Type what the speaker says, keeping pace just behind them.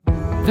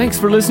Thanks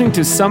for listening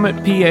to Summit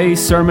PA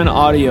Sermon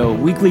Audio,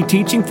 weekly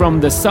teaching from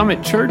the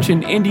Summit Church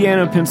in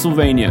Indiana,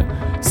 Pennsylvania.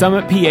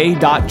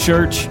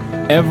 SummitPA.church,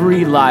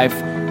 every life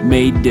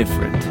made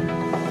different.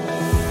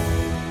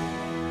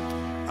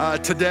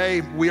 Today,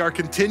 we are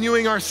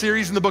continuing our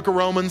series in the book of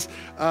Romans.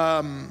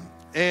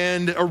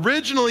 And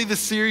originally, the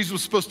series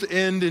was supposed to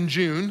end in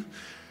June.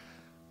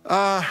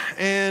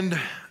 And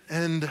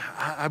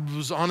I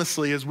was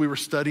honestly, as we were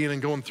studying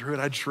and going through it,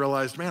 I just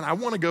realized, man, I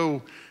want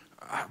to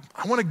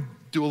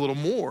do a little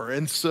more.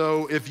 And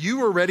so if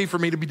you are ready for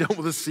me to be done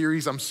with this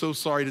series, I'm so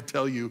sorry to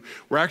tell you,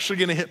 we're actually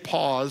going to hit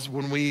pause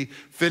when we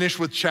finish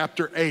with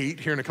chapter 8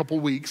 here in a couple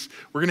weeks.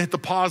 We're going to hit the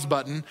pause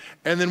button,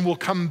 and then we'll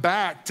come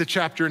back to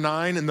chapter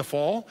 9 in the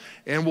fall,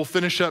 and we'll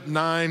finish up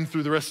 9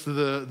 through the rest of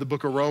the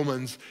book of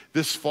Romans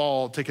this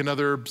fall. Take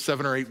another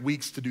 7 or 8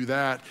 weeks to do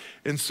that.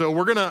 And so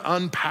we're going to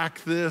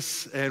unpack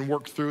this and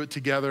work through it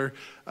together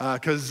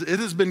because it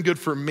has been good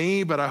for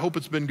me, but I hope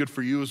it's been good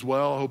for you as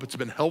well. I hope it's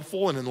been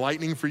helpful and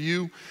enlightening for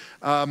you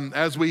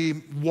as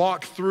we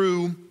walk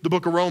through the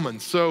book of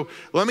Romans. So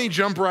let me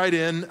jump right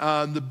in.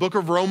 The book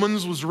of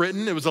Romans was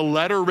written. It was a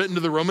letter written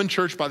to the Roman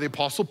church by the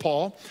Apostle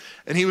Paul.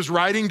 And he was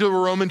writing to a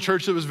Roman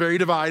church that was very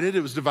divided.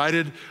 It was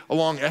divided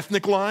along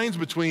ethnic lines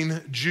between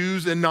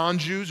Jews and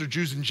non-Jews, or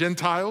Jews and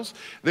Gentiles.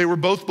 They were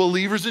both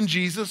believers in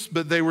Jesus,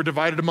 but they were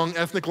divided among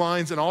ethnic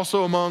lines and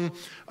also among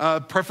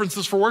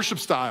preferences for worship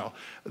style.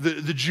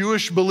 The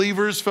Jewish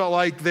believers felt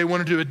like they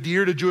wanted to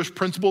adhere to Jewish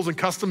principles and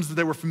customs that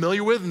they were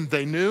familiar with and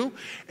they knew.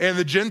 And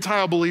the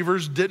Gentile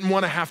believers didn't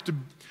want to have to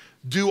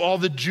observe all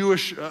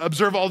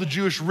the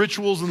Jewish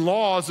rituals and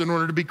laws in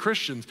order to be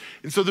Christians.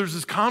 And so there's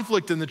this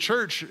conflict in the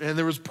church and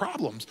there was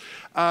problems.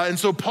 And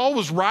so Paul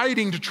was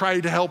writing to try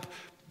to help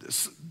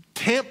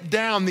tamp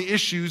down the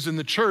issues in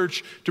the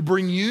church to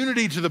bring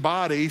unity to the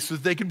body so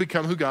that they could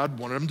become who God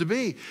wanted them to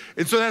be.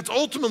 And so that's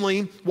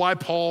ultimately why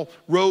Paul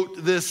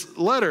wrote this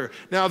letter.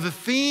 Now, the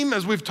theme,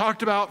 as we've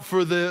talked about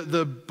for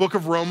the book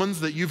of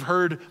Romans that you've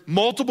heard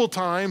multiple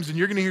times, and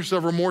you're going to hear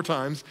several more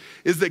times,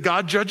 is that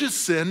God judges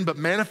sin but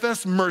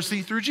manifests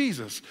mercy through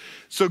Jesus.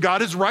 So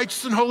God is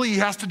righteous and holy. He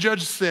has to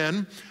judge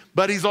sin,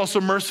 but he's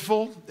also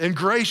merciful and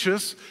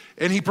gracious,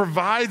 and he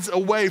provides a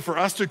way for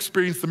us to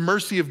experience the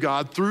mercy of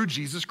God through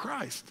Jesus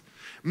Christ.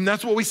 And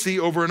that's what we see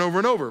over and over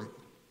and over.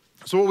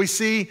 So what we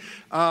see,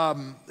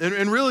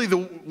 and really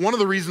one of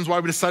the reasons why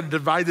we decided to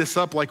divide this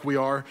up like we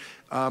are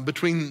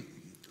between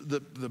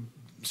the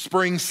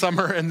spring,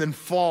 summer, and then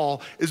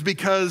fall is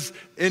because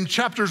in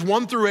chapters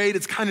 1 through 8,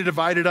 it's kind of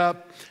divided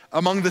up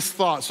among this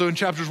thought. So in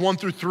chapters 1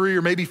 through 3,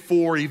 or maybe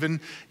 4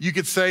 even, you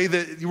could say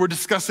that we're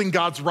discussing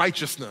God's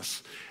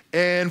righteousness.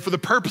 And for the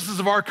purposes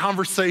of our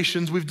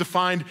conversations, we've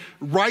defined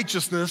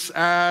righteousness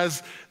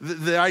as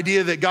the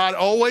idea that God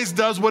always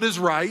does what is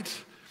right,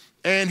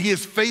 and he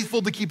is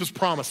faithful to keep his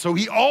promise. So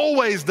he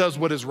always does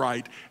what is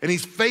right, and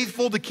he's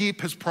faithful to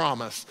keep his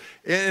promise.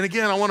 And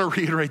again, I want to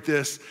reiterate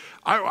this.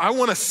 I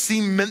want to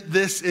cement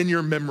this in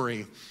your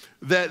memory,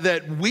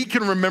 that we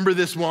can remember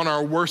this on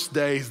our worst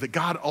days, that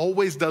God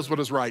always does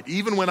what is right.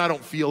 Even when I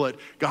don't feel it,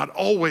 God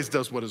always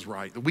does what is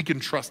right, that we can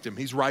trust him.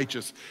 He's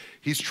righteous.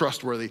 He's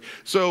trustworthy.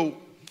 So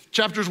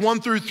chapters 1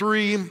 through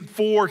 3,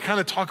 4 kind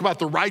of talk about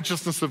the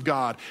righteousness of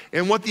God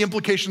and what the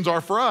implications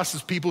are for us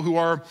as people who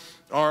are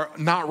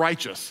not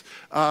righteous,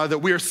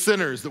 that we are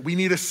sinners, that we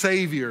need a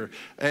savior,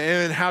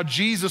 and how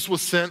Jesus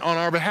was sent on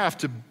our behalf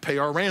to pay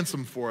our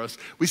ransom for us.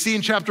 We see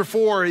in chapter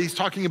 4, he's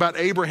talking about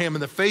Abraham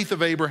and the faith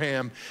of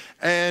Abraham.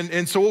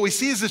 And so what we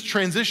see is this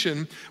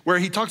transition where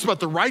he talks about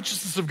the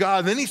righteousness of God,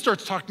 and then he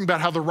starts talking about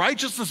how the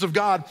righteousness of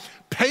God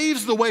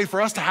paves the way for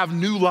us to have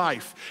new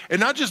life. And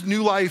not just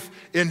new life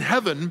in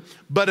heaven,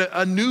 but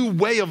a new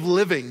way of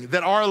living,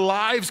 that our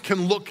lives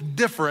can look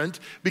different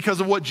because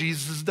of what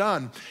Jesus has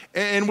done.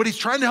 And what he's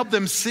trying to help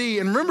them see,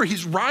 and remember,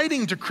 he's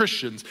writing to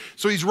Christians.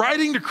 So he's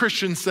writing to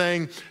Christians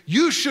saying,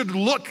 you should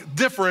look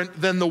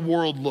different than the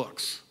world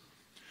looks.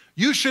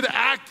 You should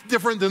act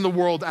different than the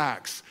world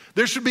acts.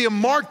 There should be a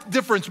marked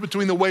difference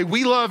between the way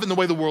we love and the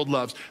way the world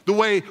loves, the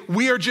way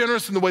we are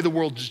generous and the way the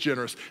world is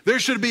generous. There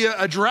should be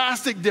a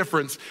drastic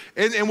difference.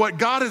 And what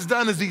God has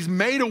done is he's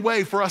made a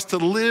way for us to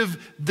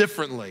live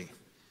differently.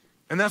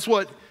 And that's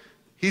what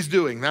he's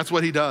doing. That's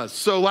what he does.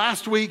 So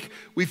last week,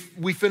 we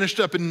finished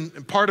up in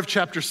part of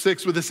chapter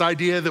 6 with this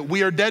idea that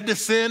we are dead to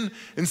sin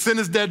and sin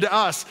is dead to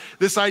us.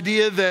 This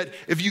idea that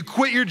if you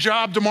quit your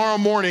job tomorrow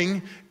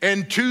morning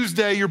and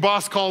Tuesday your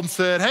boss called and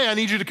said, hey, I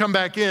need you to come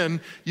back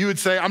in, you would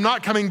say, I'm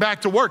not coming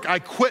back to work. I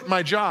quit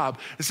my job.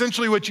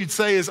 Essentially what you'd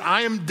say is,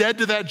 I am dead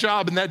to that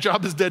job and that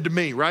job is dead to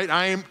me, right?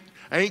 I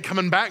ain't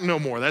coming back no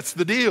more. That's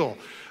the deal.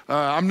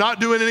 I'm not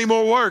doing any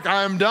more work.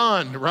 I am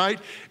done, right?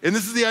 And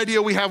this is the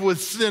idea we have with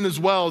sin as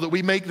well, that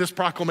we make this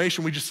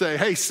proclamation. We just say,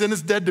 hey, sin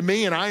is dead to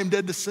me and I am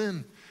dead to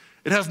sin.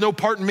 It has no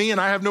part in me and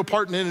I have no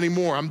part in it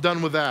anymore. I'm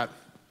done with that.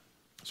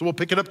 So we'll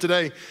pick it up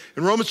today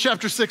in Romans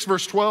chapter 6,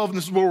 verse 12, and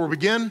this is where we'll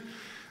begin.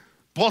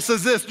 Paul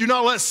says this, do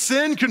not let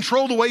sin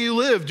control the way you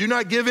live. Do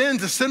not give in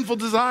to sinful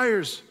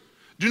desires.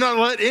 Do not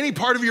let any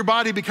part of your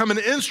body become an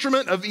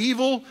instrument of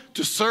evil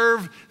to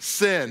serve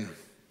sin.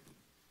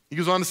 He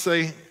goes on to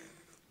say,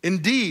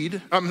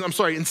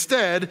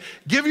 Instead,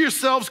 give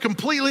yourselves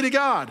completely to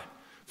God.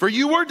 For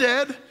you were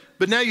dead,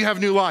 but now you have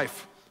new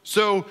life.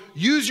 So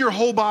use your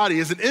whole body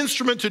as an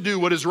instrument to do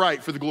what is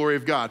right for the glory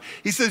of God.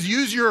 He says,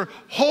 use your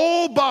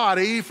whole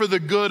body for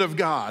the good of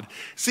God.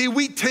 See,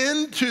 we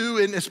tend to,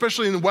 and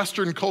especially in the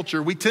Western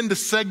culture, we tend to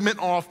segment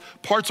off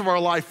parts of our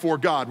life for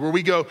God, where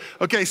we go,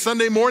 okay,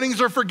 Sunday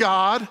mornings are for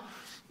God.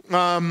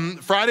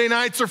 Friday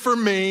nights are for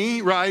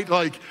me, right?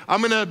 Like,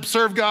 I'm gonna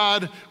serve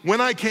God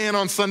when I can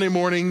on Sunday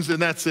mornings,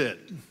 and that's it.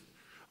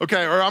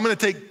 Okay, or I'm gonna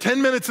take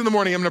 10 minutes in the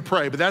morning, I'm gonna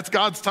pray, but that's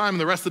God's time and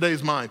the rest of the day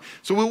is mine.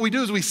 So what we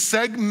do is we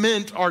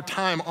segment our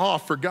time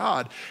off for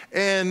God.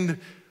 And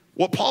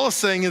what Paul is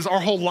saying is our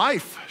whole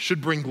life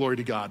should bring glory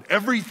to God.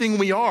 Everything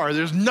we are,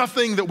 there's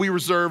nothing that we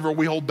reserve or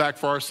we hold back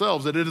for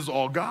ourselves, that it is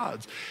all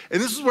God's.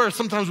 And this is where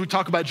sometimes we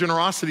talk about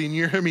generosity, and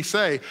you hear me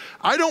say,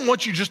 I don't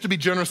want you just to be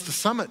generous to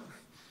Summit.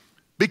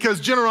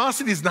 Because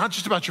generosity is not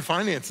just about your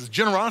finances.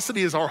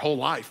 Generosity is our whole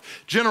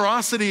life.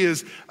 Generosity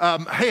is,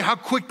 hey, how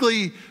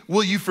quickly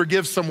will you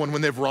forgive someone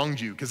when they've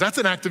wronged you? Because that's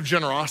an act of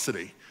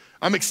generosity.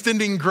 I'm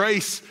extending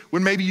grace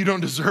when maybe you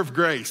don't deserve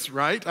grace,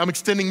 right? I'm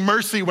extending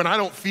mercy when I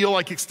don't feel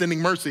like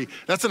extending mercy.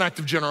 That's an act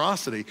of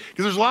generosity.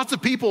 Because there's lots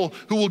of people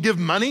who will give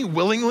money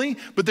willingly,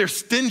 but they're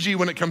stingy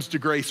when it comes to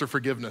grace or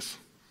forgiveness.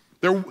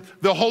 They'll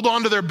hold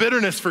on to their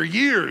bitterness for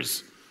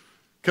years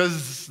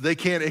because they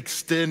can't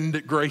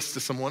extend grace to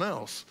someone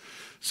else.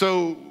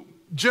 So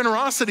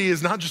generosity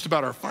is not just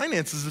about our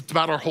finances, it's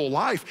about our whole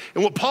life.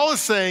 And what Paul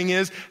is saying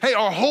is, hey,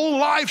 our whole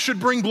life should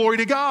bring glory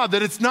to God,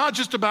 that it's not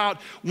just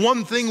about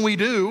one thing we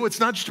do,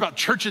 it's not just about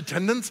church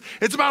attendance,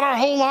 it's about our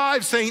whole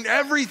lives saying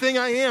everything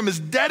I am is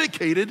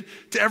dedicated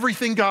to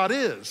everything God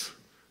is,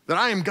 that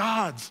I am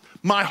God's.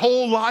 My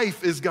whole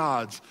life is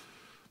God's.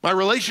 My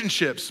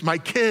relationships, my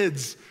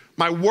kids,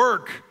 my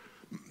work,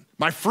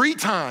 my free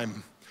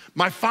time,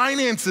 my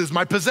finances,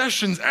 my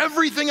possessions,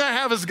 everything I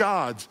have is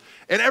God's.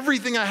 And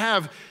everything I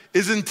have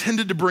is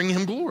intended to bring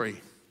him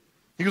glory.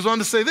 He goes on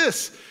to say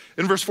this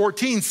in verse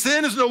 14,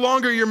 sin is no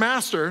longer your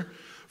master,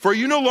 for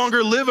you no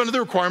longer live under the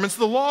requirements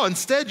of the law.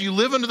 Instead, you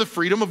live under the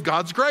freedom of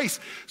God's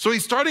grace. So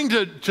he's starting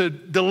to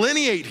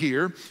delineate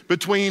here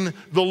between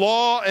the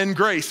law and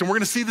grace. And we're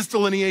gonna see this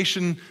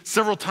delineation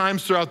several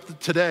times throughout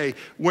today,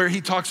 where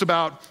he talks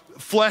about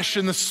flesh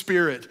and the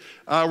spirit,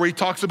 where he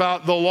talks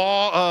about the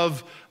law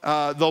of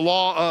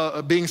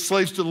being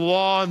slaves to the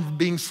law and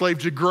being slave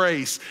to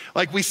grace.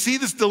 Like, we see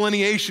this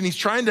delineation. He's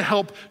trying to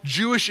help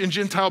Jewish and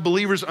Gentile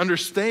believers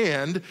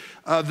understand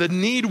the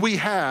need we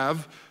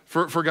have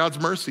for God's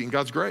mercy and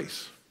God's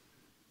grace.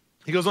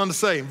 He goes on to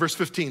say in verse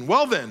 15,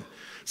 well then,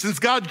 since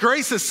God's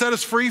grace has set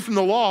us free from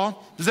the law,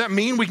 does that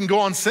mean we can go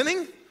on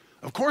sinning?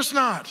 Of course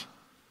not.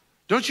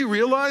 Don't you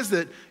realize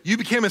that you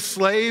become a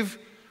slave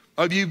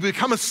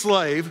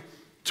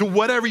to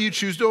whatever you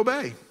choose to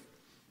obey?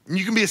 And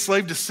you can be a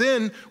slave to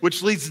sin,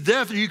 which leads to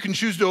death, or you can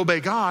choose to obey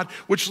God,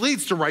 which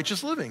leads to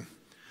righteous living.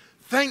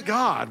 Thank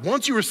God,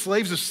 once you were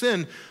slaves of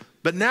sin,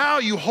 but now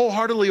you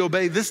wholeheartedly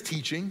obey this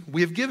teaching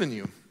we have given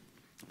you.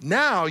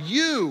 Now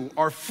you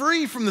are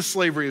free from the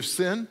slavery of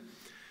sin,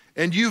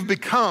 and you've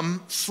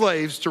become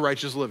slaves to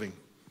righteous living.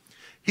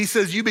 He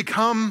says you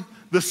become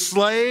the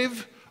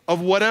slave of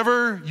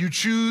whatever you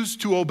choose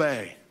to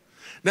obey.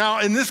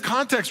 Now, in this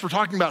context, we're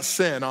talking about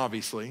sin,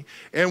 obviously,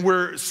 and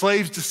we're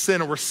slaves to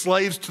sin, or we're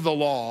slaves to the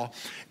law.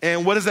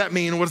 And what does that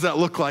mean? What does that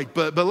look like?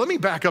 But let me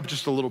back up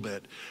just a little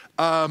bit.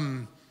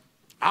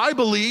 I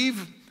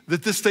believe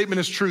that this statement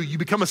is true. You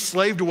become a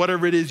slave to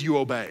whatever it is you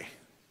obey.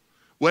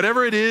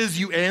 Whatever it is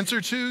you answer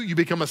to, you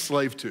become a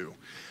slave to.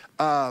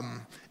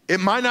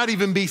 It might not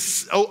even be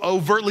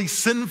overtly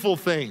sinful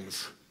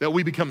things that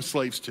we become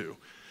slaves to.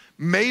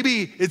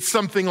 Maybe it's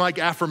something like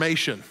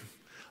affirmation.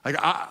 Like,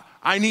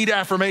 I need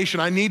affirmation.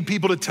 I need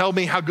people to tell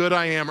me how good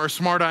I am, or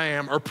smart I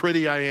am, or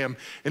pretty I am.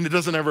 And it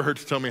doesn't ever hurt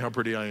to tell me how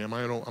pretty I am.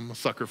 I'm a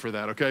sucker for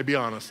that, okay? Be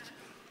honest.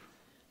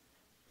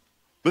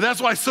 But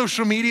that's why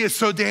social media is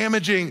so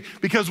damaging,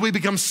 because we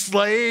become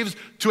slaves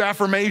to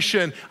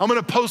affirmation. I'm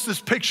gonna post this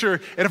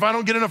picture, and if I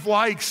don't get enough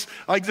likes,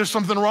 like there's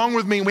something wrong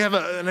with me, and we have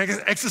an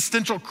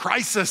existential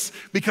crisis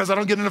because I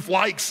don't get enough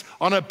likes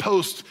on a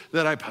post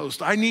that I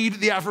post. I need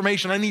the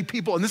affirmation, I need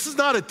people, and this is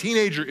not a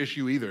teenager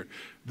issue either.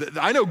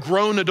 I know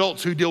grown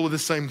adults who deal with the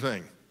same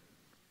thing.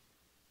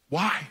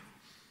 Why?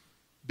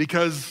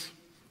 Because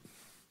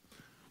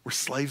we're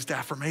slaves to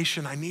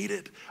affirmation. I need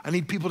it. I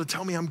need people to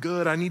tell me I'm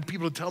good. I need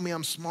people to tell me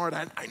I'm smart.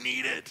 I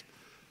need it.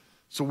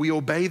 So we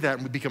obey that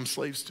and we become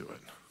slaves to it.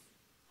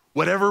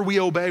 Whatever we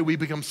obey, we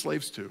become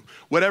slaves to.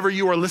 Whatever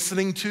you are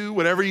listening to,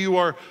 whatever you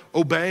are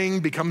obeying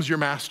becomes your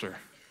master.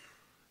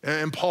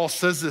 And Paul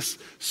says this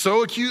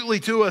so acutely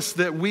to us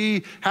that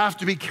we have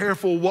to be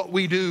careful what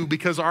we do,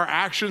 because our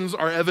actions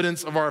are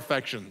evidence of our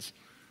affections.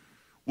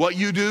 What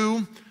you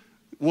do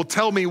will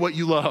tell me what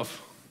you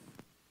love.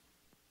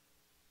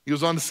 He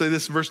goes on to say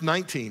this in verse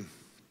 19.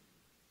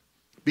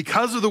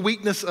 Because of the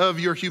weakness of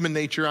your human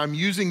nature, I'm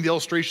using the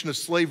illustration of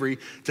slavery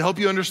to help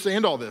you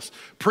understand all this.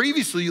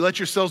 Previously, you let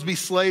yourselves be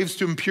slaves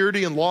to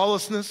impurity and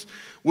lawlessness,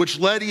 which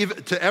led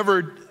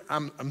ever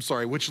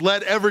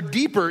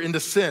deeper into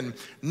sin.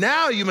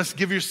 Now you must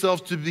give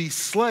yourselves to be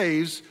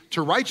slaves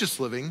to righteous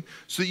living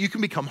so that you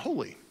can become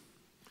holy.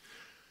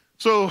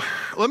 So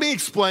let me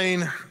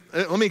explain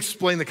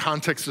the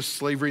context of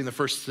slavery in the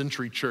first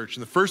century church. In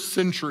the first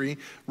century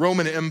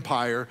Roman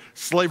Empire,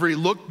 slavery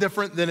looked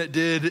different than it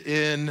did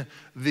in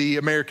the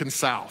American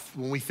South.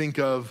 When we think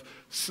of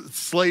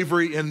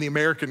slavery in the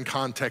American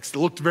context, it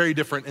looked very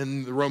different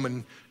in the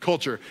Roman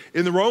culture.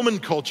 In the Roman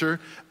culture,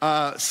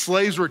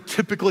 slaves were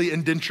typically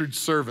indentured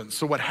servants.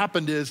 So what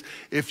happened is,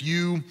 if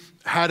you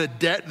had a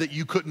debt that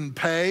you couldn't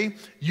pay,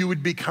 you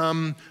would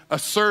become a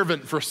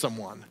servant for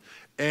someone.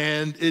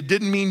 And it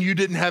didn't mean you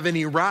didn't have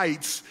any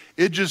rights.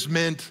 It just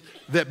meant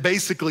that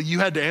basically you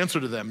had to answer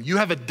to them. You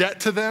have a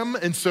debt to them,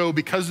 and so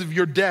because of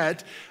your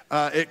debt,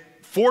 it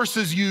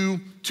forces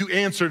you to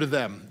answer to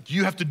them.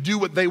 You have to do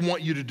what they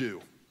want you to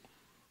do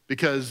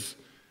because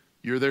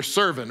you're their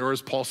servant, or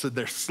as Paul said,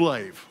 their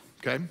slave,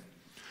 okay?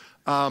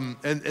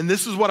 And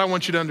this is what I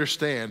want you to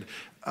understand.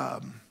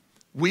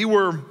 We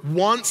were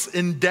once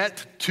in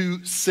debt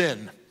to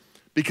sin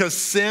because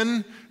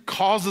sin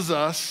causes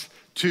us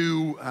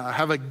to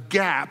have a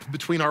gap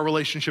between our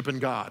relationship and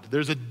God.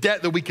 There's a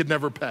debt that we could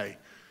never pay.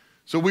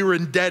 So we were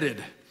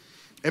indebted.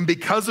 And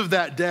because of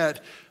that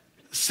debt,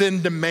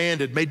 sin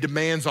made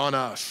demands on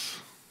us,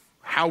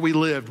 how we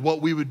lived,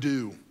 what we would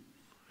do.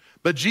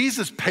 But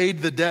Jesus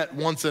paid the debt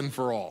once and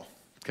for all.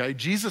 Okay,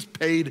 Jesus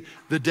paid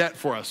the debt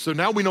for us. So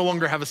now we no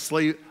longer have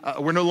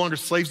we're no longer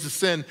slaves to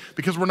sin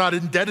because we're not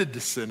indebted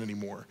to sin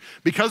anymore.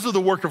 Because of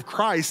the work of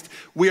Christ,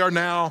 we are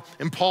now,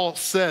 and Paul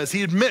says,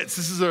 he admits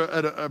this is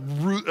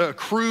a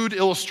crude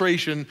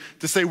illustration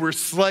to say we're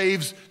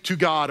slaves to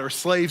God or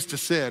slaves to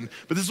sin.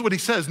 But this is what he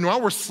says, now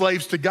we're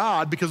slaves to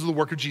God because of the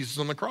work of Jesus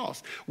on the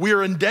cross. We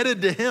are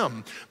indebted to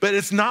him, but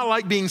it's not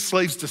like being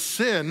slaves to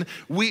sin.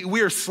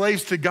 We are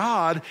slaves to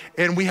God,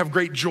 and we have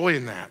great joy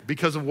in that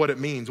because of what it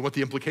means, what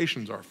the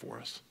implications are for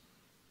us.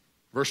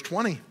 Verse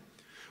 20,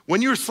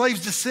 when you were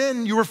slaves to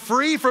sin, you were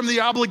free from the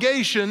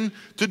obligation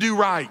to do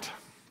right.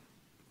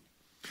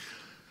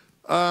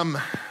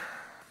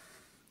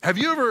 Have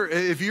you ever,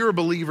 if you're a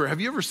believer,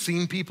 have you ever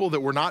seen people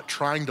that were not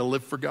trying to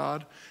live for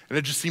God and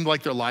it just seemed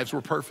like their lives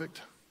were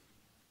perfect?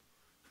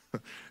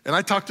 And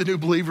I talk to new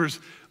believers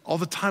all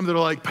the time that are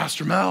like,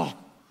 Pastor Mel,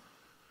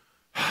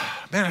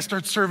 man, I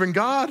started serving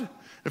God.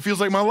 It feels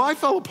like my life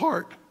fell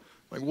apart.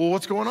 Like, well,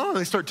 what's going on? And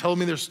they start telling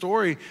me their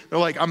story. They're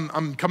like,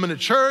 I'm coming to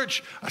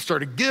church. I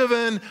started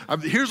giving.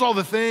 Here's all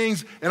the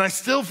things. And I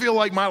still feel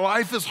like my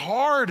life is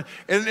hard.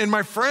 And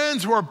my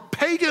friends who are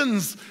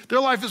pagans, their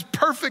life is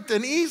perfect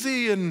and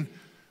easy. And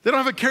they don't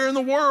have a care in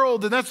the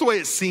world. And that's the way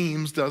it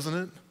seems, doesn't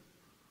it?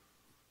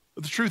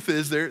 But the truth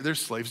is they're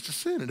slaves to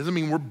sin. It doesn't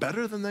mean we're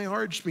better than they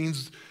are. It just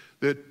means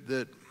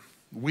that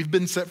we've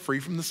been set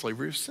free from the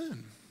slavery of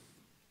sin.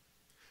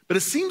 But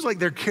it seems like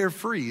they're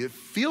carefree. It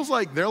feels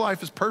like their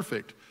life is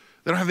perfect.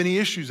 They don't have any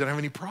issues. They don't have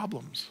any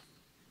problems.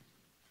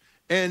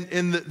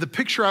 And the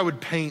picture I would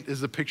paint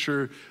is a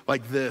picture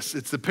like this.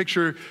 It's the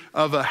picture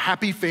of a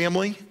happy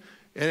family.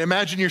 And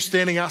imagine you're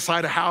standing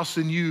outside a house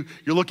and you're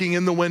looking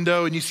in the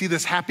window and you see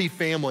this happy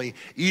family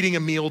eating a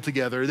meal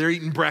together. They're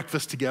eating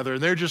breakfast together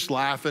and they're just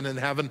laughing and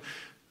having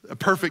a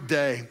perfect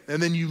day.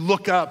 And then you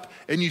look up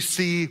and you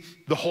see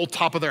the whole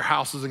top of their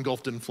house is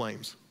engulfed in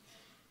flames.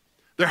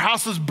 Their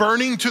house is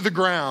burning to the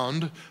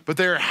ground, but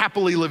they're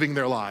happily living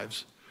their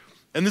lives.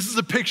 And this is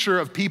a picture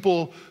of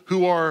people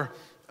who are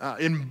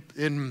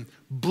in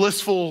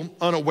blissful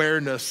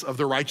unawareness of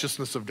the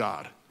righteousness of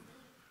God.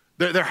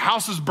 Their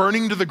house is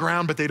burning to the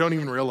ground, but they don't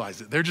even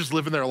realize it. They're just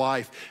living their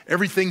life.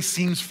 Everything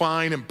seems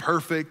fine and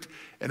perfect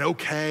and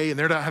okay, and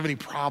they don't have any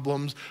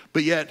problems,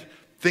 but yet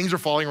things are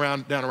falling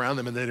down around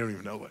them and they don't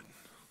even know it.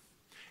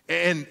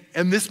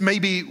 And this may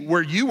be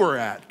where you were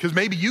at, because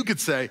maybe you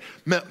could say,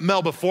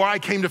 Mel, before I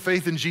came to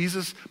faith in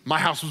Jesus, my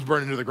house was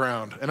burning to the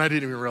ground, and I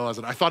didn't even realize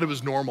it. I thought it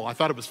was normal. I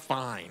thought it was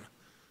fine.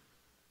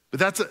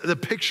 But that's the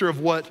picture of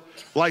what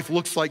life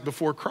looks like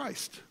before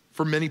Christ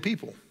for many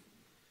people.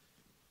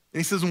 And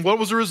he says, and what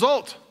was the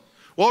result?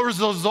 What was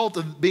the result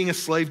of being a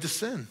slave to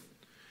sin?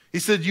 He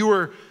said, you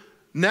are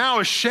now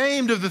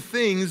ashamed of the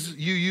things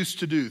you used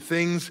to do,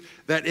 things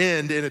that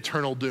end in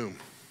eternal doom.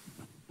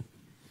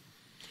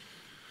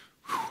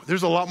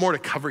 There's a lot more to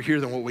cover here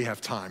than what we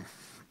have time.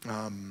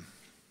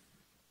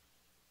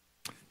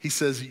 He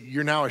says,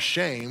 you're now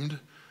ashamed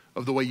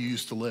of the way you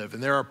used to live.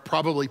 And there are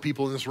probably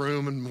people in this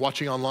room and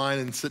watching online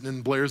and sitting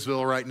in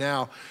Blairsville right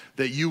now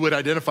that you would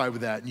identify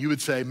with that. And you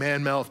would say,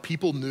 man, Mel, if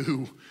people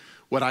knew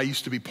what I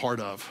used to be part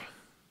of,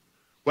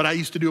 what I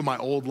used to do in my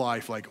old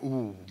life, like,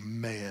 ooh,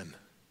 man.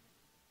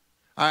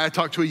 I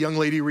talked to a young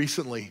lady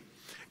recently,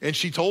 and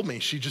she told me,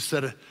 she just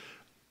said,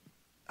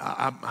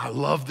 I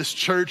love this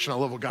church and I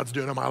love what God's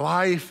doing in my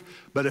life,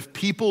 but if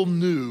people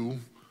knew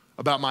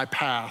about my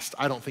past,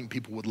 I don't think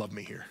people would love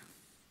me here.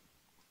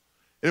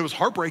 And it was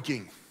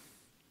heartbreaking.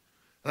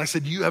 And I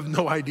said, you have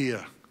no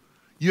idea.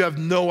 You have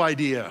no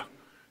idea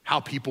how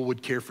people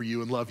would care for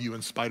you and love you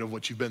in spite of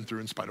what you've been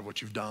through, in spite of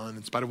what you've done,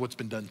 in spite of what's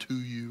been done to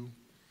you.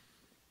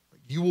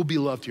 You will be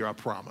loved here, I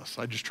promise.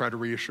 I just try to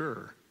reassure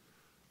her.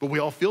 But we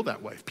all feel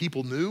that way. If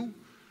people knew,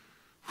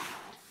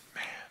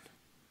 man,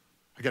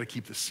 I gotta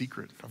keep this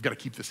secret. I've gotta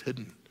keep this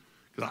hidden.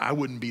 Because I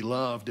wouldn't be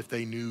loved if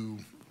they knew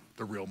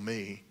the real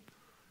me.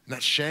 And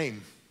that's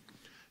shame.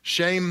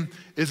 Shame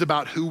is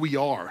about who we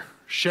are.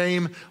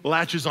 Shame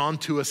latches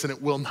onto us and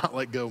it will not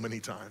let go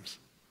many times.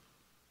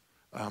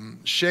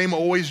 Shame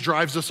always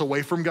drives us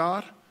away from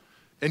God,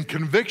 and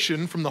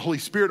conviction from the Holy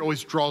Spirit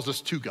always draws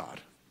us to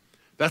God.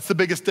 That's the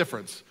biggest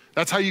difference.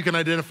 That's how you can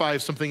identify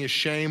if something is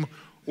shame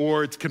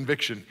or it's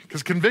conviction,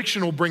 because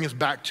conviction will bring us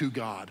back to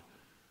God.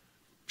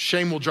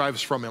 Shame will drive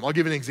us from him. I'll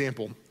give you an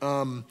example.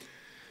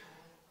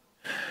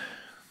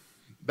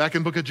 Back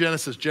in the book of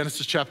Genesis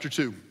chapter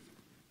 2.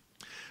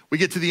 We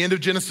get to the end of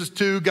Genesis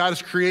 2. God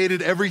has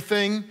created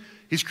everything.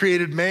 He's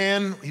created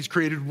man, he's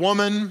created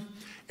woman.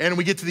 And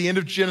we get to the end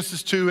of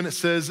Genesis 2 and it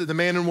says that the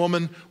man and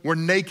woman were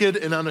naked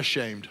and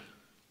unashamed.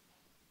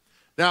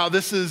 Now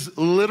this is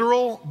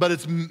literal, but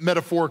it's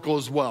metaphorical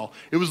as well.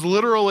 It was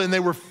literal and they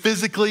were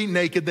physically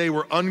naked. They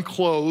were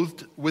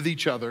unclothed with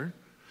each other,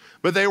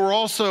 but they were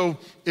also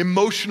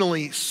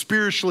emotionally,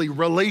 spiritually,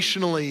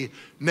 relationally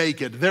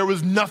naked. There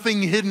was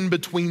nothing hidden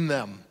between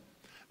them.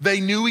 They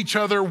knew each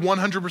other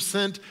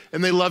 100%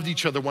 and they loved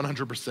each other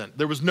 100%.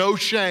 There was no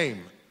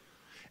shame.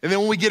 And then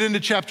when we get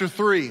into chapter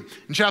 3,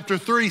 in chapter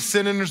 3,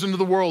 sin enters into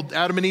the world.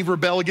 Adam and Eve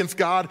rebel against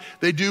God.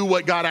 They do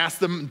what God asked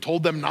them and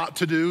told them not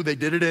to do. They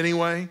did it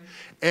anyway.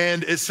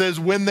 And it says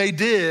when they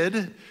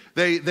did,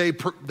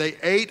 they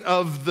ate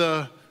of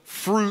the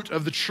fruit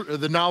of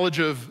the knowledge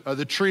of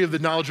the tree of the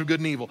knowledge of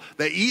good and evil.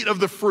 They eat of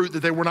the fruit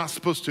that they were not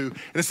supposed to.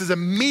 And it says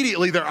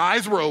immediately their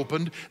eyes were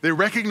opened. They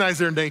recognized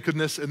their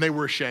nakedness and they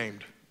were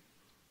ashamed.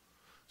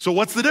 So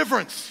what's the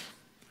difference?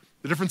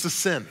 The difference is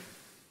sin.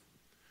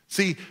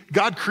 See,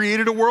 God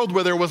created a world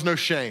where there was no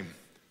shame.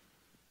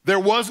 There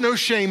was no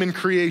shame in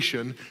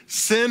creation.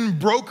 Sin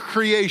broke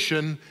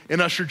creation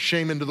and ushered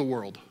shame into the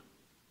world.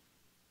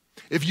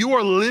 If you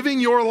are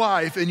living your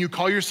life and you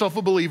call yourself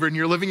a believer and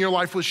you're living your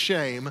life with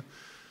shame,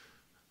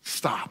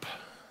 stop.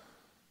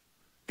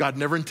 God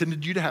never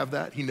intended you to have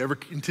that. He never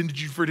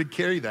intended you for to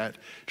carry that.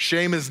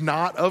 Shame is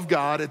not of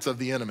God, it's of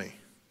the enemy.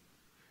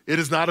 It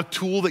is not a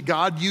tool that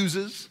God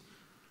uses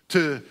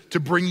to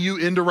bring you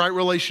into right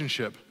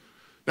relationship.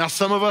 Now,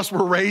 some of us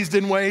were raised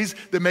in ways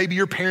that maybe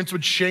your parents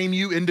would shame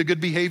you into good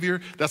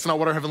behavior. That's not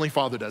what our Heavenly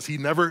Father does. He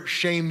never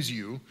shames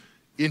you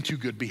into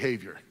good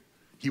behavior.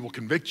 He will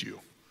convict you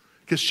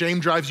because shame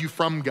drives you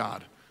from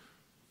God.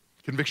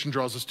 Conviction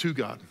draws us to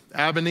God.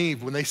 Adam and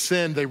Eve, when they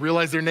sinned, they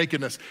realized their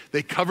nakedness.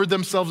 They covered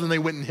themselves and they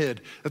went and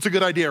hid. That's a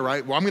good idea,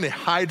 right? Well, I'm going to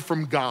hide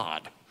from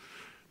God.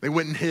 They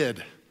went and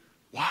hid.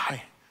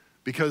 Why?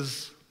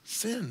 Because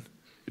sin.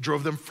 It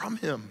drove them from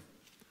him.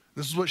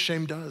 This is what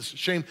shame does.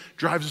 Shame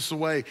drives us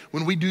away.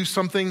 When we do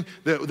something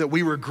that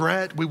we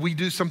regret, we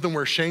do something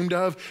we're ashamed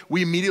of,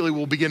 we immediately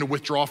will begin to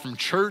withdraw from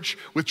church,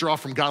 withdraw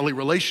from godly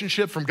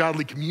relationship, from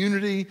godly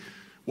community.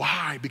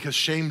 Why? Because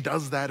shame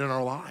does that in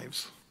our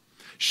lives.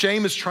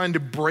 Shame is trying to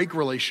break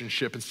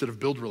relationship instead of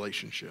build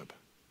relationship.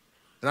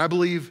 And I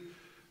believe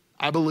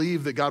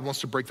that God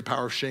wants to break the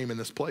power of shame in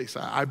this place.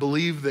 I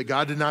believe that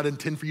God did not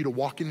intend for you to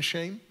walk in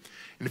shame.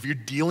 And if you're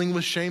dealing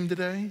with shame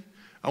today,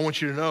 I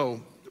want you to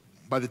know,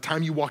 by the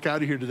time you walk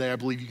out of here today, I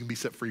believe you can be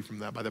set free from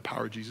that by the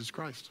power of Jesus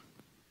Christ.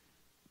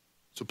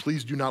 So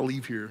please do not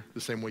leave here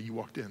the same way you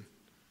walked in.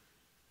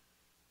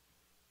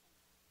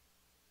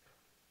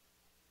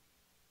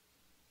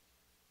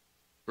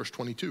 Verse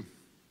 22.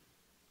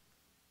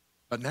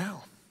 But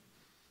now,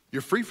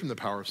 you're free from the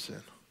power of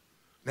sin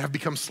and have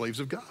become slaves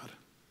of God.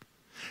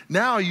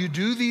 Now you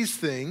do these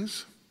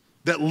things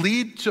that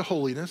lead to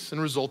holiness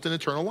and result in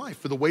eternal life.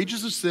 For the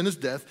wages of sin is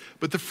death,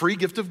 but the free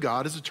gift of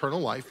God is eternal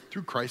life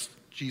through Christ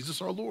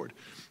Jesus our Lord.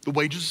 The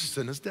wages of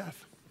sin is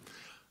death.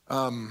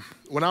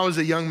 When I was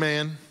a young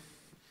man,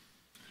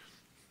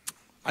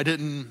 I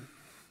didn't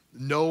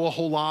know a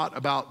whole lot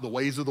about the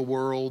ways of the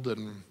world,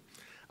 and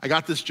I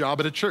got this job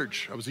at a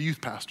church. I was a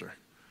youth pastor.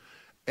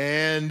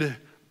 And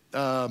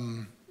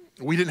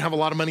we didn't have a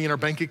lot of money in our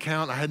bank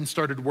account. I hadn't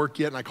started work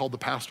yet, and I called the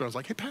pastor. I was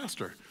like, hey,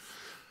 pastor,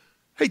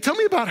 hey, tell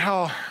me about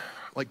how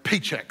like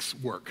paychecks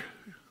work.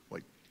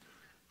 Like,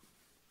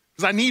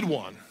 because I need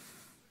one.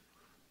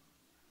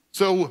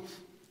 So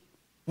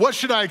what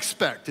should I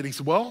expect? And he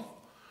said, well,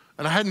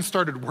 and I hadn't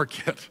started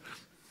work yet.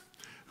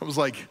 I was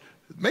like,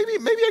 maybe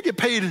I get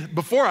paid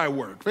before I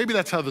work. Maybe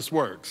that's how this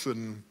works.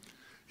 And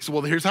he said,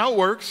 well, here's how it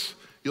works.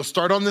 You'll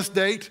start on this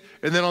date,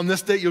 and then on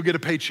this date, you'll get a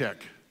paycheck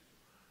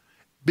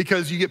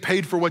because you get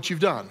paid for what you've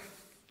done.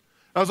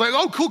 I was like,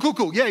 oh,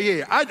 cool.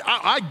 Yeah.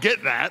 I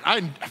get that.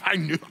 I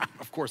knew,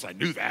 of course I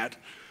knew that.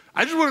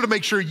 I just wanted to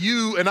make sure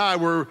you and I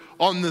were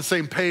on the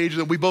same page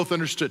and that we both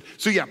understood.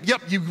 So yep,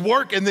 you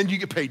work and then you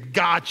get paid.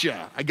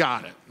 Gotcha, I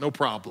got it, no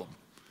problem.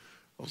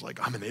 I was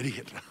like, I'm an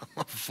idiot,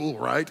 I'm a fool,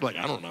 right? Like,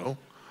 I don't know.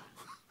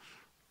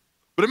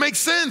 But it makes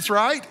sense,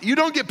 right? You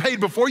don't get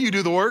paid before you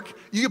do the work,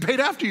 you get paid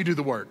after you do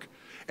the work.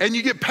 and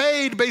you get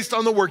paid based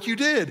on the work you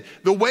did.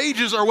 The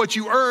wages are what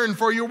you earn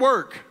for your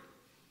work.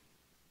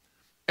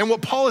 And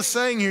what Paul is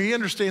saying here, he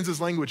understands his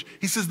language.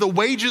 He says the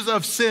wages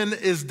of sin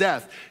is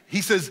death.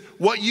 He says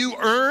what you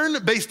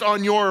earn based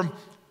on your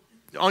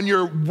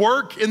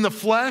work in the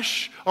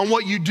flesh, on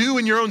what you do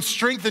in your own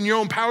strength and your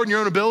own power and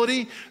your own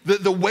ability,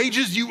 the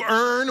wages you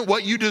earn,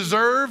 what you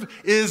deserve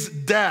is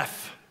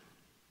death.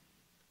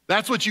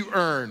 That's what you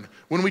earn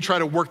when we try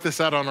to work this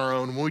out on our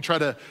own, when we try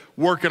to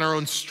work in our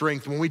own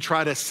strength, when we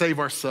try to save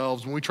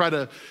ourselves, when we try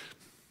to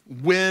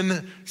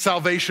win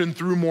salvation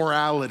through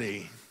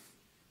morality.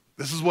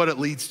 This is what it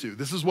leads to.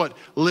 This is what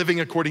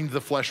living according to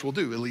the flesh will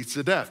do. It leads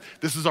to death.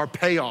 This is our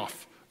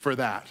payoff for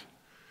that.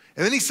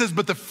 And then he says,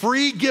 but the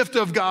free gift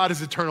of God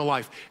is eternal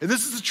life. And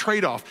this is a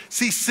trade-off.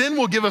 See, sin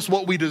will give us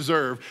what we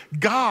deserve.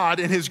 God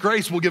in his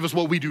grace will give us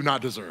what we do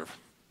not deserve.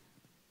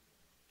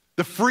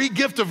 The free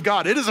gift of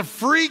God. It is a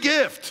free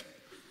gift.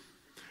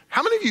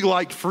 How many of you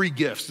like free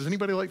gifts? Does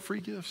anybody like free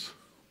gifts?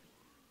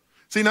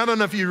 See, not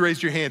enough of you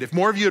raised your hand. If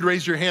more of you had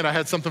raised your hand, I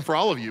had something for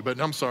all of you, but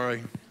I'm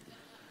sorry.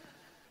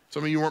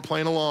 Some of you weren't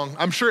playing along.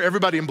 I'm sure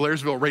everybody in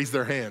Blairsville raised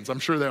their hands. I'm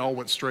sure they all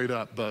went straight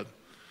up, but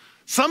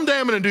someday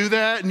I'm gonna do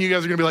that and you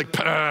guys are gonna be like,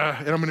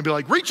 and I'm gonna be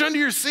like, reach under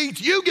your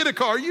seats, you get a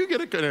car, you get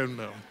a car.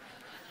 No.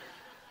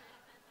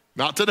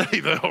 Not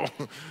today though.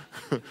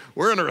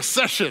 We're in a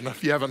recession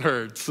if you haven't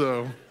heard,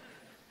 so.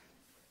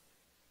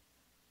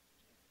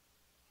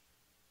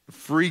 The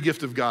free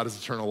gift of God is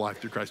eternal life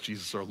through Christ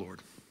Jesus our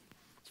Lord.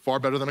 It's far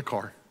better than a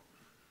car.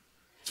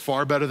 It's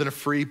far better than a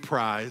free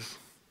prize.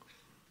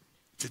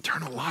 It's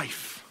eternal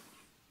life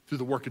through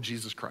the work of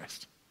Jesus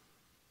Christ.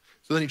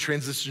 So then he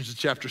transitions to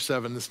chapter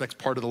 7, this next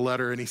part of the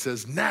letter, and he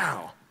says,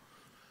 now,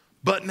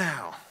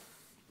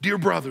 dear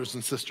brothers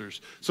and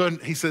sisters. So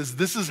he says,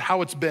 this is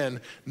how it's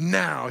been.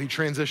 Now he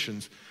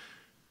transitions.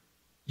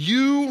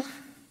 You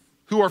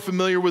who are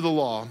familiar with the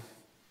law,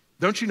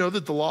 don't you know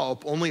that the law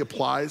only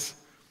applies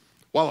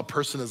while a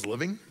person is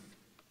living?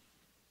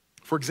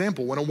 For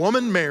example, when a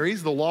woman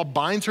marries, the law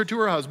binds her to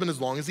her husband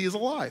as long as he is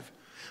alive.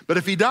 But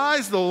if he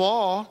dies, the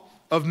law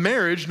of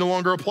marriage no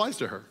longer applies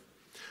to her.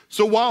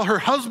 So while her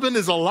husband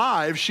is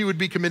alive, she would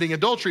be committing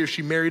adultery if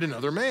she married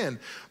another man.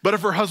 But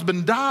if her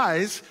husband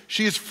dies,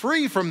 she is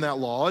free from that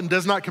law and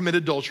does not commit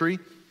adultery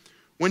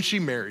when she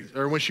marries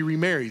or when she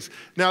remarries.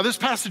 Now, this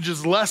passage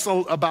is less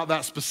about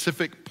that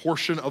specific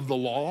portion of the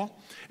law.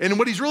 And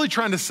what he's really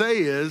trying to say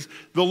is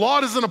the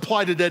law doesn't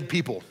apply to dead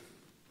people.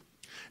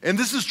 And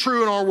this is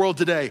true in our world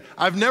today.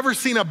 I've never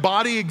seen a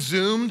body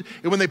exhumed,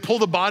 and when they pull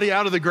the body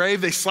out of the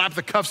grave, they slap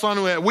the cuffs on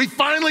it. We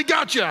finally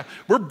got you.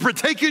 We're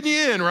taking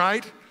you in,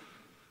 right?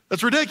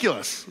 That's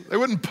ridiculous. They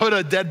wouldn't put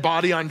a dead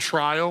body on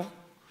trial.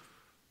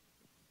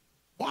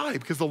 Why?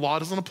 Because the law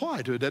doesn't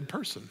apply to a dead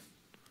person.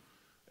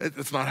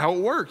 It's not how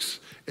it works.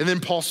 And then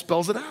Paul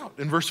spells it out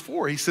in verse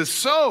 4. He says,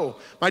 so,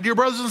 my dear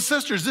brothers and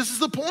sisters, this is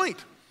the point.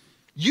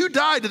 You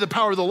died to the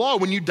power of the law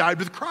when you died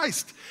with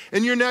Christ,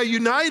 and you're now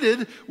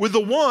united with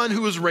the one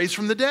who was raised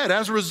from the dead.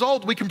 As a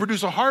result, we can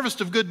produce a harvest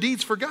of good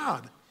deeds for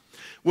God.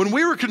 When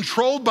we were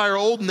controlled by our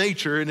old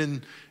nature,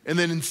 and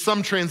then in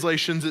some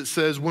translations it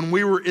says when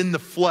we were in the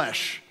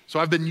flesh. So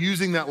I've been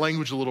using that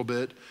language a little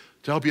bit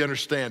to help you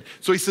understand.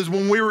 So he says,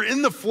 when we were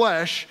in the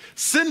flesh,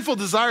 sinful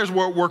desires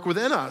were at work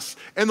within us,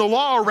 and the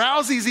law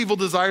aroused these evil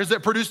desires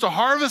that produced a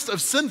harvest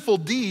of sinful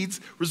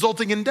deeds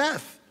resulting in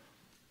death.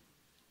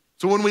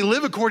 So when we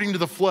live according to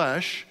the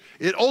flesh,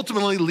 it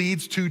ultimately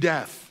leads to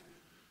death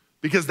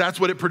because that's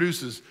what it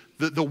produces.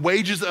 The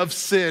wages of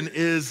sin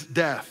is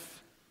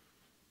death.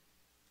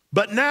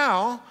 But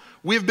now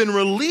we have been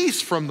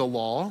released from the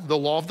law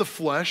of the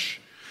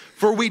flesh,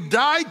 for we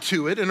died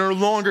to it and are no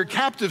longer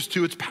captives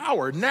to its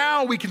power.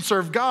 Now we can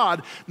serve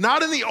God,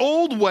 not in the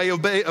old way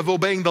of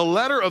obeying the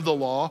letter of the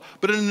law,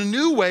 but in a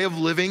new way of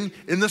living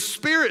in the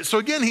Spirit. So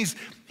again, he's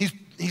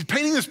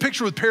painting this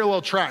picture with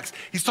parallel tracks.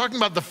 He's talking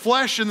about the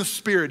flesh and the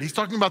spirit. He's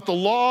talking about the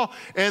law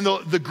and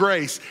the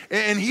grace.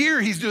 And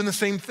here he's doing the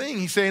same thing.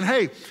 He's saying,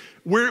 hey,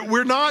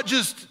 we're not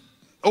just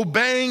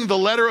obeying the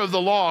letter of the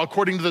law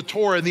according to the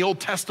Torah in the Old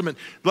Testament.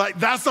 Like,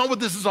 that's not what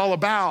this is all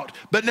about.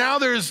 But now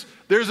there's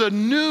a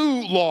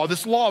new law,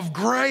 this law of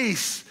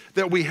grace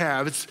that we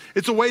have.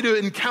 It's a way to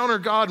encounter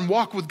God and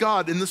walk with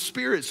God in the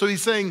Spirit. So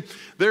he's saying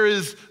there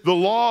is the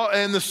law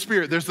and the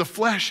Spirit. There's the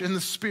flesh and the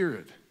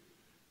Spirit.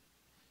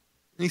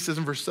 And he says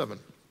in verse 7,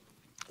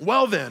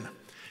 well then,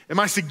 am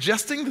I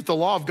suggesting that the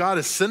law of God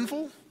is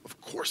sinful? Of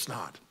course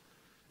not.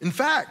 In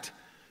fact,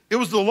 it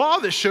was the law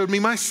that showed me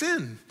my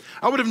sin.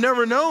 I would have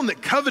never known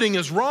that coveting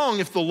is wrong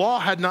if the law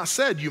had not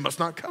said, you must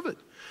not covet.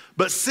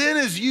 But sin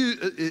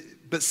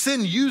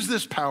used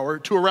this power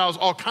to arouse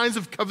all kinds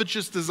of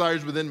covetous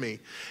desires within me.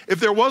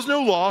 If there was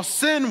no law,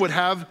 sin would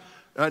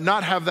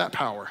not have that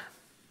power.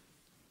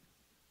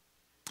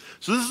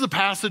 So this is a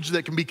passage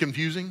that can be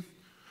confusing.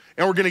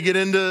 And we're going to get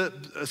into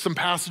some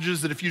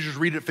passages that if you just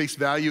read it at face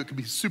value, it can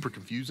be super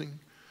confusing.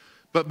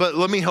 But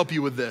let me help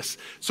you with this.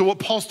 So what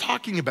Paul's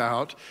talking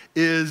about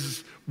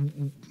is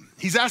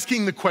he's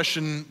asking the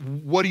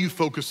question, what do you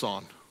focus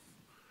on?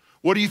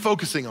 What are you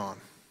focusing on?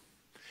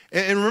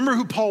 And remember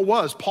who Paul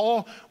was.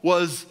 Paul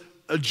was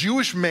a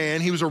Jewish man.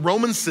 He was a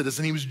Roman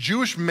citizen. He was a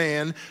Jewish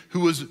man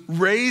who was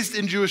raised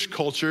in Jewish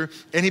culture,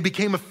 and he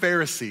became a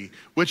Pharisee,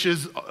 which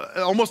is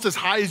almost as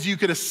high as you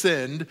could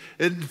ascend.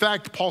 In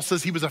fact, Paul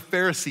says he was a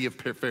Pharisee of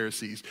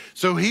Pharisees.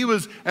 So he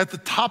was at the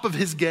top of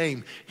his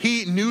game.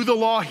 He knew the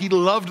law. He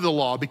loved the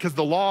law because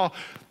the law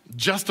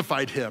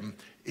justified him.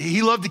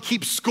 He loved to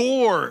keep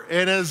score.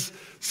 And as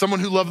someone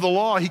who loved the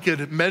law, he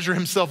could measure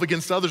himself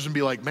against others and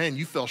be like, man,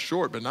 you fell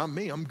short, but not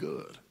me, I'm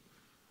good.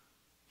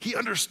 He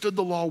understood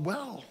the law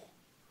well.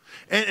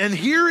 And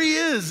here he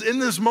is in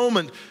this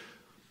moment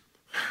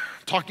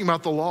talking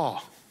about the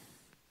law.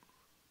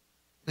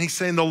 And he's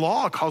saying the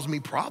law caused me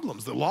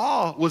problems. The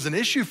law was an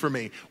issue for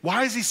me.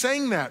 Why is he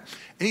saying that?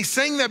 And he's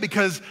saying that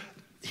because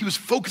he was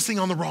focusing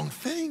on the wrong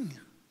thing.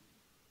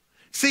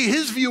 See,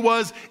 his view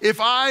was, if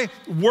I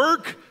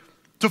work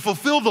to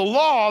fulfill the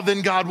law,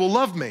 then God will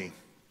love me.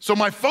 So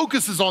my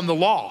focus is on the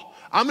law.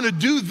 I'm gonna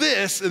do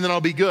this and then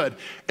I'll be good.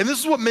 And this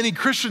is what many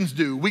Christians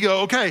do. We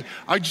go, okay,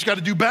 I just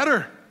gotta do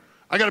better.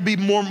 I gotta be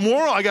more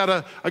moral. I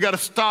gotta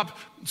stop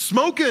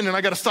smoking, and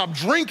I gotta stop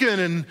drinking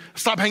and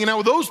stop hanging out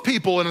with those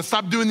people and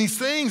stop doing these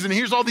things. And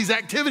here's all these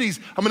activities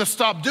I'm gonna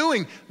stop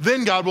doing.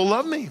 Then God will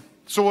love me.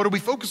 So what do we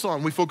focus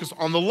on? We focus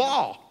on the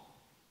law.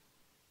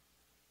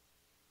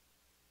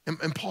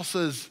 And Paul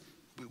says,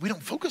 we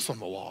don't focus on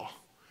the law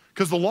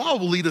because the law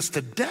will lead us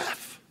to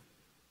death.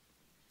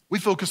 We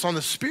focus on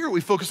the Spirit.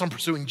 We focus on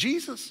pursuing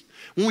Jesus.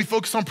 When we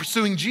focus on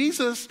pursuing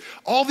Jesus,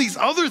 all these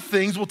other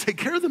things will take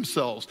care of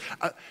themselves.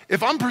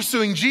 If I'm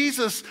pursuing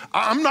Jesus,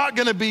 I'm not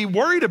gonna be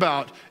worried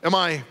about, am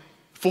I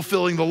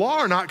fulfilling the law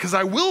or not? Because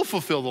I will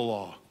fulfill the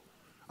law.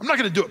 I'm not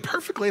gonna do it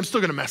perfectly. I'm still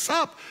gonna mess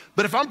up.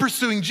 But if I'm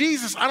pursuing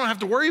Jesus, I don't have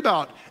to worry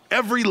about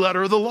every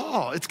letter of the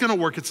law. It's gonna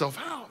work itself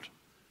out.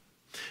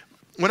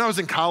 When I was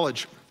in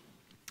college,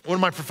 one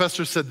of my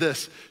professors said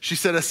this. She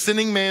said, a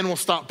sinning man will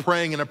stop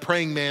praying and a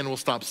praying man will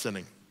stop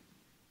sinning.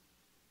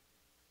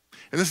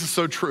 And this is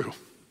so true.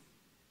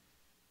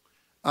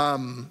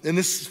 And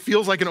this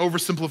feels like an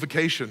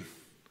oversimplification,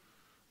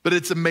 but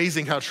it's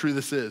amazing how true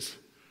this is.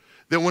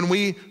 That when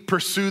we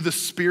pursue the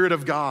Spirit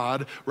of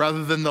God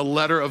rather than the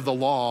letter of the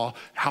law,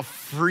 how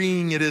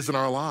freeing it is in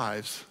our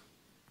lives.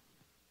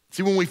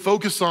 See, when we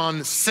focus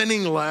on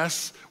sinning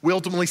less, we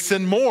ultimately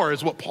sin more,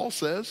 is what Paul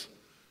says.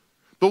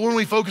 But when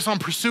we focus on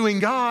pursuing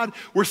God,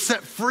 we're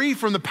set free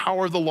from the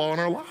power of the law in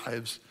our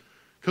lives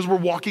because we're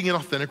walking in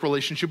authentic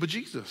relationship with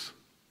Jesus.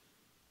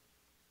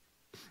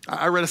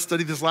 I read a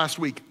study this last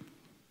week,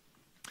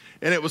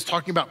 and it was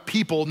talking about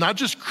people, not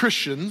just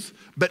Christians,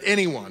 but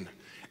anyone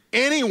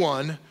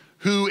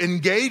who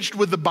engaged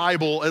with the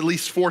Bible at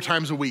least 4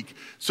 times a week.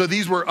 So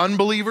these were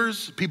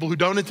unbelievers, people who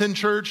don't attend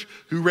church,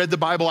 who read the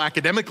Bible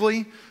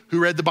academically, who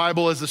read the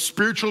Bible as a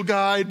spiritual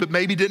guide, but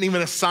maybe didn't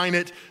even assign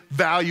it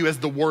value as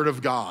the Word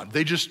of God.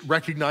 They just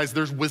recognized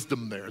there's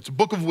wisdom there. It's a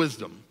book of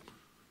wisdom.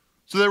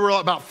 So there were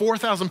about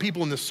 4,000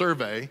 people in this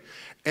survey,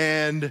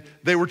 and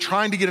they were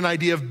trying to get an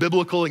idea of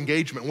biblical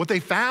engagement. What they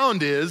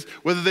found is,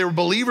 whether they were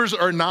believers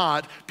or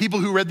not, people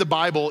who read the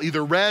Bible,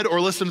 either read or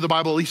listened to the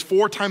Bible at least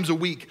 4 times a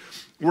week,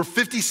 were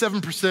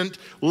 57%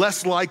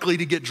 less likely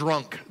to get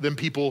drunk than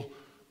people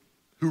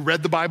who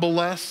read the Bible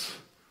less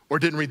or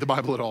didn't read the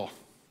Bible at all.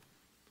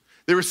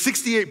 They were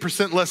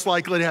 68% less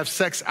likely to have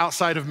sex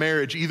outside of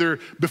marriage, either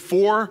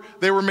before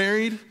they were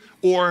married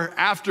or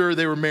after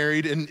they were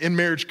married in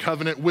marriage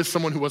covenant with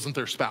someone who wasn't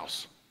their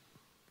spouse.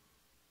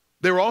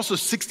 They were also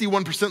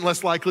 61%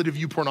 less likely to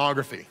view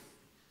pornography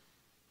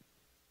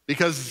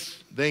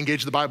because they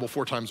engaged the Bible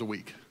 4 times a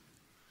week.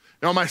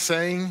 Now, am I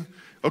saying,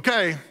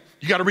 okay,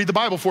 you gotta read the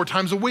Bible 4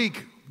 times a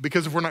week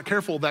because if we're not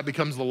careful, that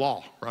becomes the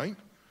law, right?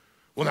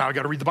 Well, now I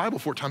gotta read the Bible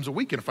 4 times a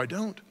week, and if I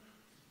don't,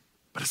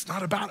 but it's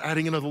not about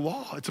adding another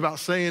law. It's about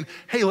saying,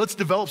 hey, let's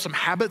develop some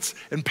habits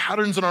and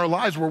patterns in our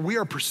lives where we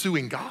are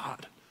pursuing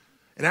God.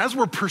 And as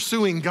we're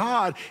pursuing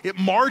God, it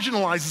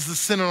marginalizes the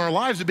sin in our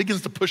lives. It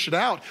begins to push it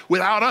out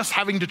without us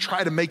having to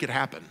try to make it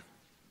happen.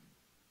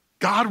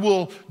 God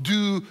will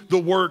do the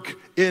work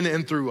in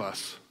and through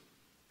us.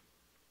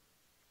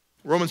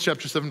 Romans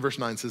chapter 7, verse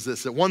 9 says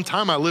this, at one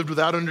time I lived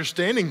without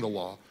understanding the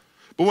law.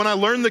 But when I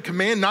learned the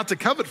command not to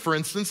covet, for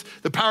instance,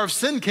 the power of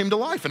sin came to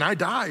life and I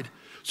died.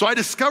 So I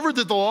discovered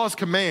that the law's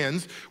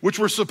commands, which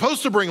were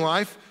supposed to bring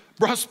life,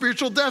 brought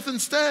spiritual death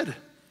instead.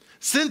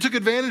 Sin took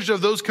advantage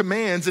of those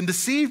commands and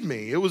deceived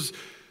me. It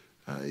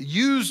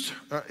used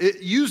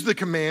the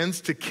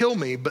commands to kill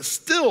me, but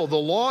still the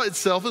law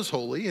itself is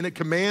holy and its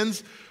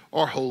commands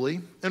are holy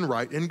and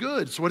right and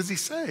good. So what does he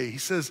say? He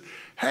says,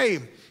 hey,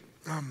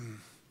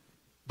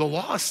 the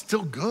law is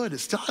still good. It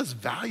still has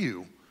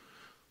value.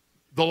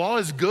 The law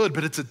is good,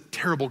 but it's a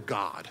terrible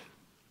God.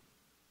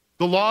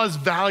 The law is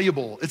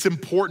valuable. It's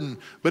important.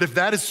 But if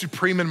that is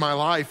supreme in my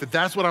life, if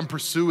that's what I'm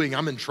pursuing,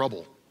 I'm in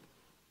trouble.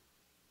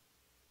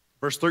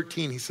 Verse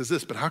 13, he says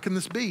this, but how can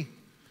this be?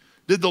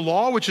 Did the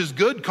law, which is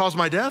good, cause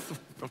my death?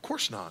 Of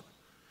course not.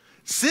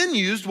 Sin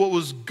used what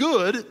was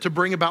good to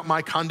bring about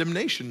my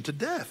condemnation to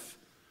death.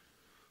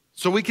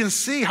 So we can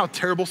see how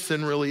terrible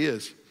sin really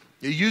is.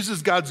 It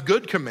uses God's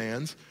good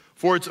commands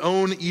for its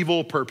own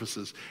evil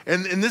purposes.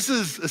 And this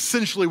is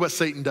essentially what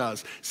Satan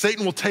does.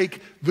 Satan will take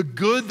the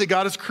good that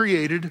God has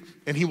created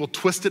and he will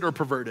twist it or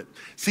pervert it.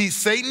 See,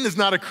 Satan is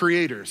not a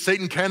creator.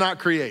 Satan cannot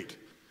create.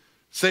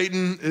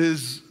 Satan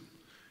is,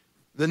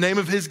 the name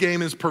of his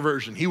game is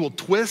perversion. He will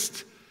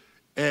twist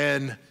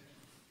and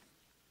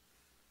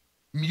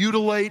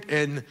mutilate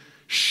and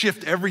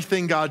shift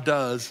everything God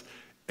does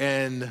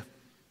and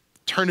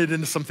turn it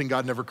into something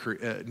God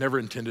never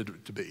intended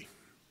it to be.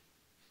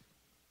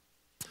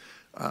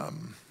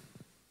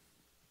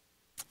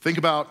 Think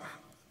about,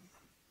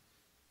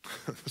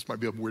 this might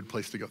be a weird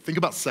place to go. Think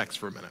about sex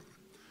for a minute.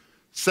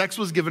 Sex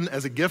was given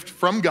as a gift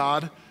from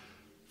God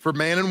for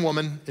man and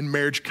woman in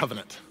marriage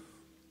covenant.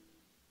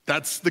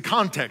 That's the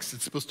context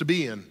it's supposed to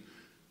be in.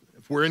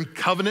 If we're in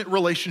covenant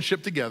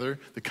relationship together,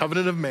 the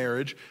covenant of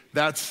marriage,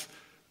 that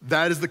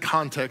is the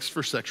context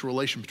for sexual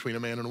relation between a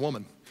man and a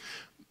woman.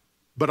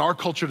 But our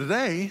culture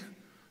today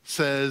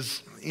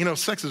says,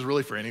 sex is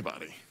really for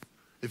anybody.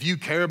 If you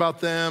care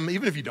about them,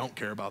 even if you don't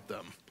care about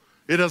them,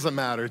 it doesn't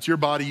matter. It's your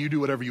body, you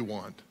do whatever you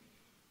want.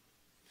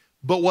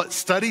 But what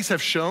studies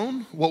have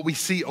shown, what we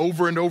see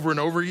over and over and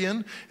over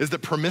again, is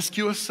that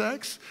promiscuous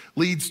sex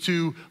leads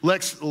to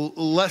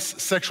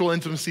less sexual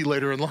intimacy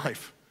later in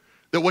life.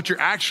 That what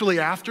you're actually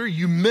after,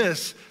 you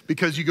miss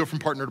because you go from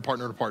partner to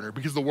partner to partner,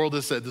 because the world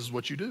has said this is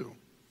what you do.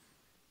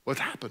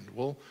 What's happened?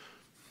 Well,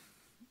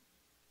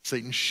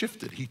 Satan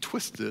shifted. He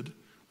twisted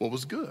what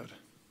was good.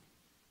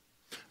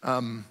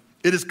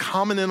 It is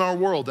common in our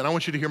world, and I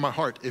want you to hear my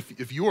heart.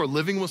 If you are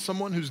living with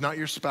someone who's not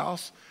your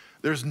spouse,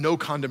 there's no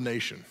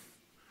condemnation.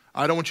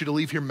 I don't want you to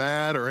leave here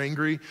mad or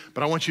angry,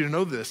 but I want you to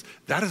know this.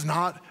 That is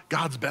not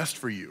God's best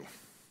for you.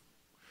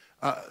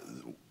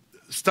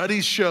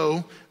 Studies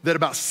show that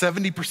about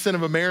 70%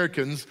 of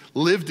Americans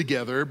live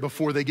together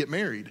before they get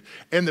married.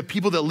 And the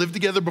people that live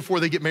together before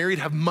they get married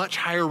have much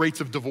higher rates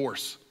of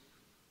divorce.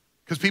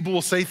 Because people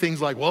will say things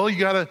like, well,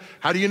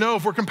 how do you know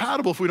if we're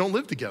compatible if we don't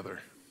live together?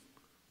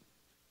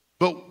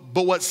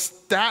 But what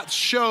stats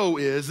show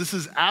is, this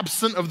is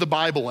absent of the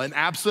Bible and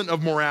absent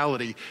of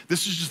morality.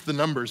 This is just the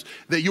numbers,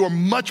 that you are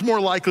much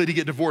more likely to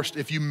get divorced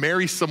if you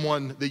marry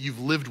someone that you've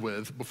lived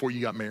with before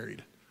you got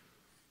married.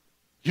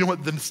 You know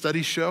what the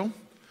studies show?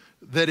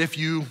 That if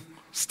you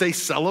stay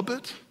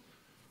celibate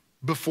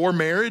before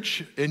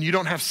marriage and you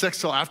don't have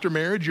sex till after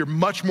marriage, you're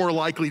much more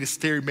likely to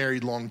stay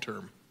married long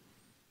term.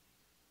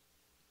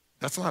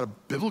 That's not a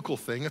biblical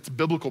thing, that's a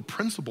biblical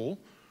principle.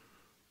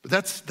 But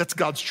that's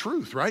God's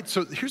truth, right?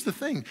 So here's the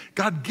thing.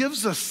 God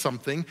gives us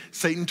something,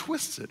 Satan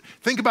twists it.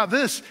 Think about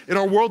this. In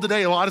our world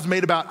today, a lot is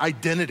made about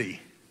identity.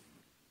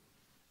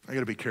 I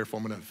gotta be careful,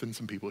 I'm gonna offend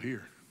some people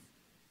here.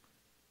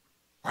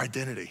 Our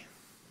identity.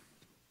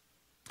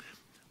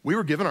 We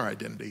were given our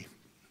identity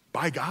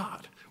by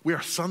God. We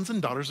are sons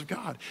and daughters of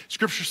God.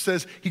 Scripture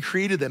says he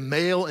created them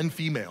male and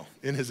female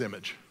in his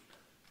image,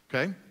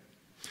 okay?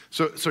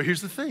 So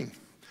here's the thing.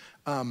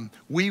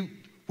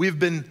 We've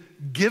been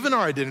given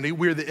our identity.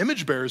 We're the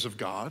image bearers of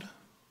God.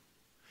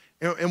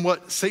 And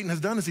what Satan has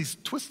done is he's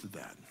twisted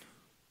that.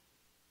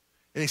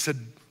 And he said,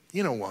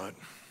 you know what?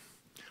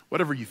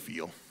 Whatever you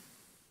feel.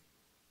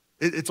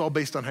 It's all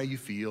based on how you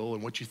feel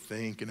and what you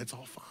think, and it's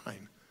all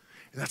fine.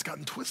 And that's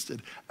gotten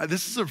twisted.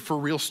 This is a for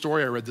real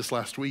story. I read this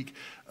last week.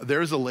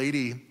 There's a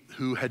lady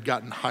who had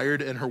gotten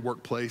hired in her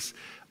workplace.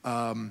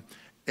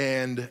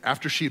 And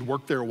after she had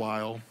worked there a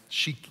while,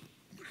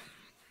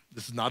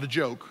 this is not a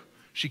joke,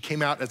 she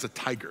came out as a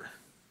tiger.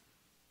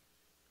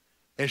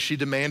 And she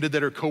demanded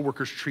that her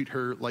coworkers treat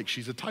her like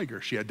she's a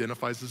tiger. She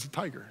identifies as a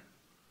tiger.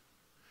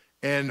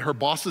 And her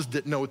bosses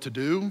didn't know what to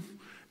do,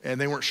 and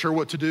they weren't sure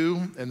what to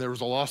do, and there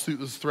was a lawsuit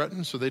that was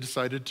threatened, so they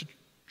decided to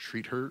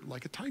treat her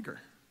like a tiger.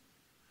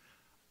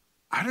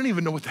 I don't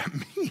even know what that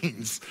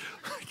means.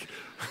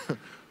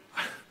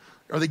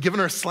 Are they giving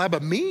her a slab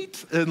of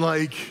meat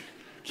and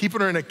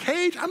keeping her in a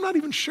cage? I'm not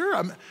even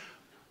sure.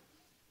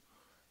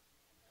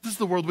 This is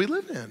the world we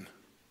live in.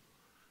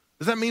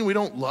 Does that mean we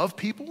don't love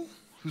people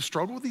who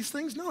struggle with these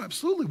things? No,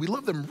 absolutely. We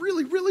love them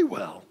really, really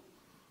well.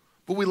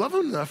 But we love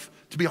them enough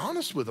to be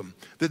honest with them,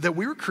 that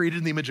we were created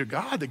in the image of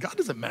God, that God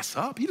doesn't mess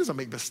up. He doesn't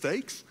make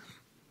mistakes.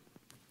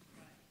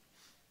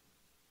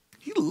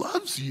 He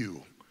loves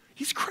you.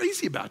 He's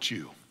crazy about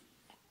you.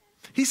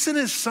 He sent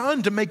his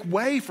son to make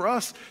way for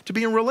us to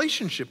be in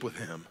relationship with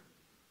him.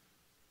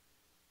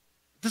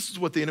 This is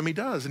what the enemy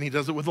does, and he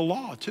does it with the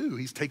law too.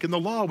 He's taken the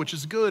law, which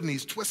is good, and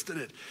he's twisted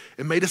it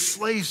and made us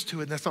slaves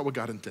to it, and that's not what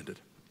God intended.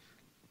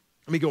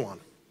 Let me go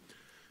on.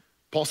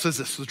 Paul says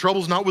this, the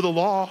trouble's not with the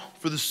law,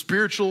 for the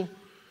spiritual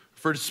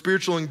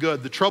and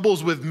good. The trouble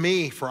is with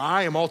me, for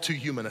I am all too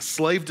human, a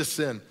slave to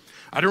sin.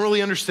 I don't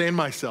really understand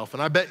myself,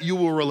 and I bet you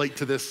will relate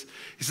to this.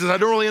 He says, I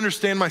don't really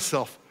understand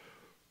myself,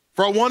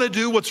 for I want to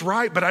do what's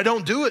right, but I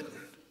don't do it.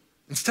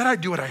 Instead, I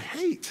do what I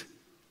hate.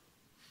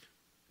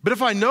 But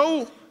if I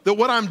know that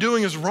what I'm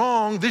doing is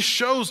wrong, this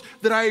shows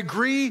that I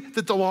agree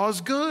that the law is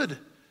good.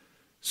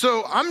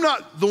 So I'm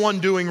not the one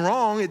doing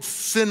wrong, it's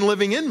sin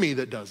living in me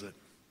that does it.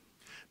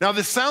 Now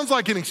this sounds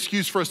like an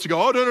excuse for us to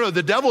go, oh no,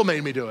 the devil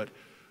made me do it.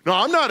 No,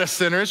 I'm not a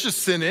sinner, it's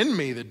just sin in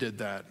me that did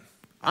that.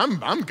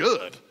 I'm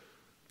good.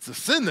 It's the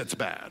sin that's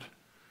bad.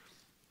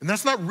 And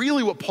that's not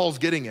really what Paul's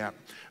getting at.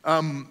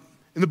 In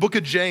the book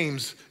of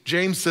James,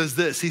 James says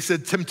this. He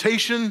said,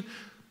 temptation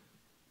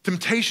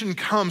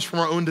comes from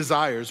our own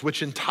desires,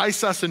 which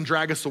entice us and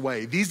drag us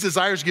away. These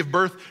desires give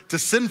birth to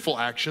sinful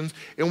actions,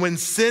 and when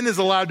sin is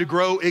allowed to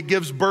grow, it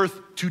gives birth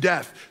to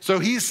death. So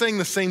he's saying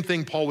the same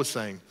thing Paul was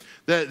saying,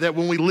 that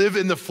when we live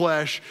in the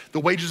flesh,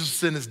 the wages of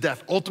sin is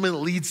death. Ultimately,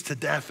 it leads to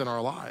death in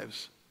our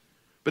lives.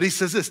 But he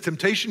says this,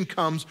 temptation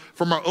comes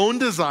from our own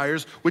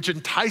desires, which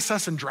entice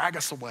us and drag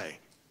us away.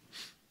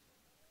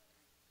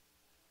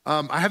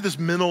 I have this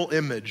mental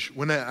image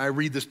when I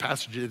read this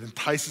passage. It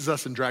entices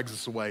us and drags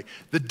us away.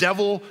 The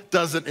devil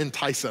doesn't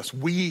entice us.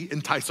 We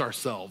entice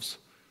ourselves.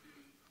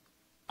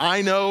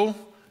 I know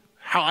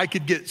how I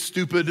could get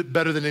stupid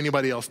better than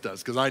anybody else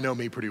does because I know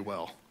me pretty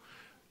well.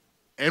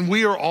 And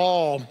we are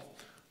all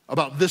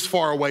about this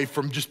far away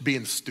from just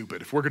being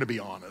stupid, if we're going to be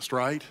honest,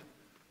 right?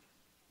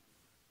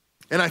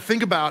 And I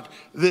think about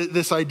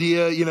this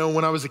idea,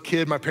 when I was a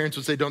kid, my parents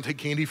would say, don't take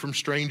candy from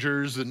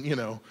strangers. And,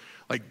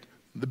 like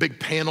the big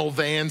panel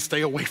van,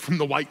 stay away from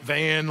the white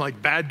van. Like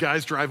bad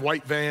guys drive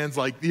white vans.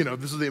 Like,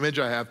 this is the image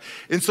I have.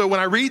 And so when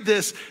I read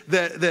this,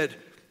 that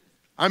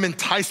I'm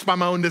enticed by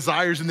my own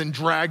desires and then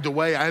dragged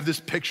away, I have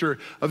this picture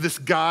of this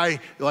guy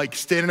like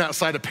standing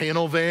outside a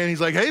panel van. He's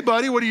like, hey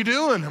buddy, what are you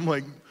doing? I'm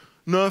like,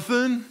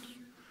 nothing.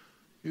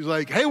 He's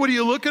like, hey, what are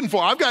you looking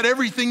for? I've got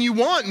everything you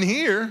want in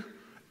here.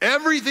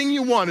 Everything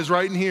you want is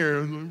right in here.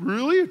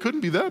 Really? It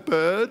couldn't be that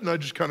bad. And I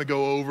just kind of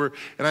go over.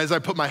 And as I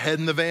put my head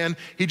in the van,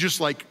 he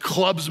just like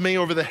clubs me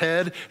over the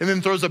head and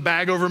then throws a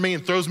bag over me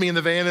and throws me in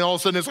the van. And all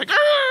of a sudden it's like,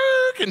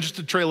 and just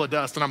a trail of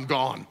dust and I'm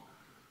gone.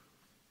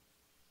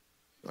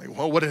 Like,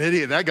 well, what an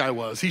idiot that guy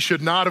was. He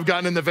should not have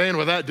gotten in the van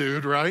with that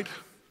dude, right?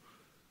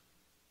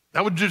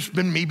 That would just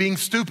been me being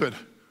stupid.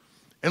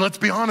 And let's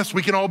be honest,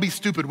 we can all be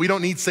stupid. We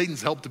don't need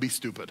Satan's help to be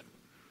stupid.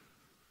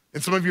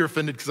 And some of you are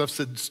offended because I've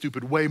said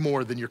stupid way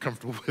more than you're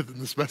comfortable with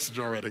in this message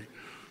already.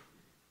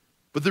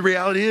 But the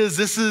reality is,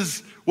 this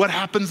is what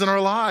happens in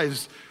our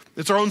lives.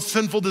 It's our own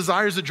sinful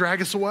desires that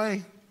drag us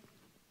away.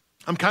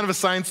 I'm kind of a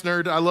science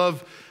nerd. I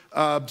love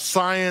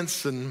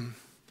science and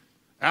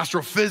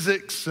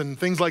astrophysics and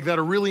things like that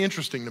are really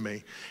interesting to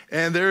me.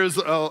 And there's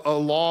a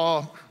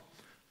law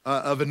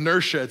of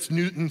inertia. It's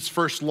Newton's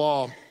first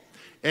law.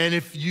 And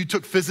if you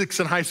took physics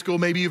in high school,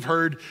 maybe you've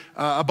heard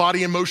a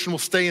body in motion will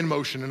stay in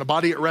motion and a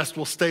body at rest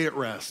will stay at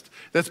rest.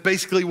 That's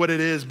basically what it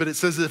is. But it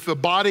says if a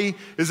body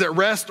is at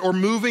rest or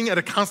moving at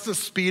a constant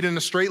speed in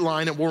a straight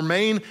line, it will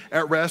remain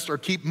at rest or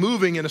keep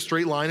moving in a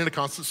straight line at a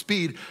constant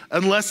speed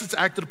unless it's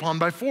acted upon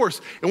by force.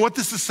 And what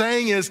this is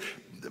saying is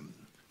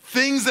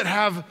things that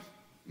have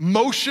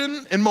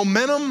motion and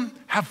momentum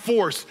have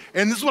force.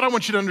 And this is what I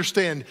want you to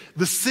understand.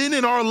 The sin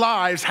in our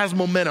lives has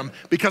momentum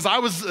because I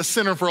was a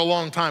sinner for a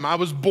long time. I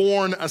was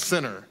born a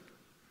sinner.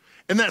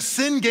 And that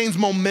sin gains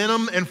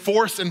momentum and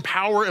force and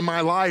power in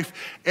my life.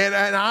 And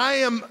I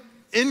am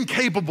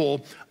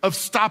incapable of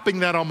stopping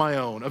that on my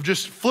own, of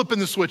just flipping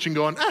the switch and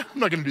going, I'm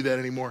not going to do that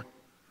anymore.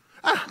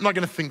 I'm not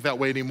going to think that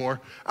way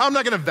anymore. I'm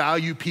not going to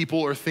value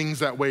people or things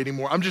that way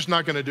anymore. I'm just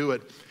not going to do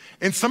it.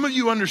 And some of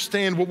you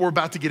understand what we're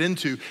about to get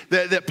into,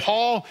 that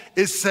Paul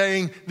is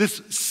saying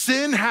this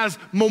sin has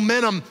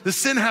momentum, the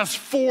sin has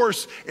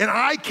force, and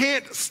I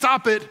can't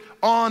stop it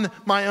on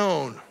my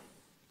own.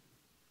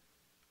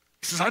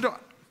 He says, I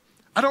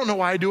don't know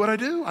why I do what I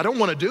do. I don't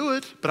want to do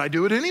it, but I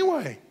do it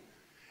anyway.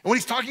 And what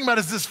he's talking about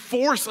is this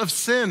force of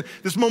sin,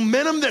 this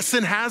momentum that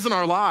sin has in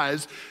our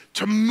lives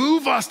to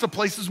move us to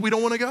places we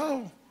don't want to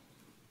go.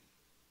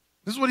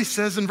 This is what he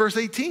says in verse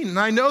 18. And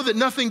I know that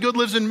nothing good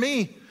lives in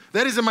me.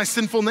 That is in my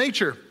sinful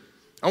nature.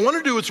 I want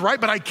to do what's right,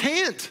 but I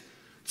can't.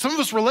 Some of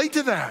us relate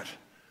to that.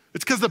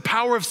 It's because the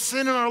power of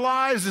sin in our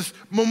lives, this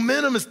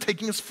momentum is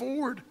taking us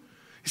forward.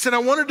 He said, I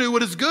want to do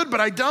what is good,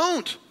 but I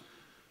don't.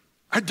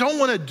 I don't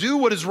want to do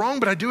what is wrong,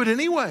 but I do it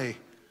anyway.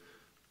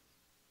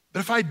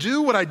 But if I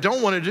do what I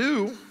don't want to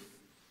do,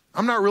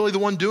 I'm not really the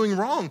one doing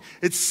wrong.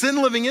 It's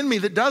sin living in me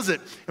that does it.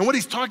 And what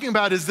he's talking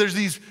about is there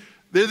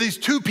are these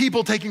two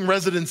people taking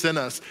residence in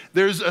us.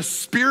 There's a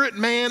spirit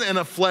man and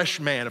a flesh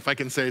man, if I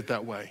can say it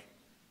that way.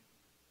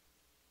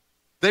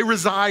 They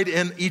reside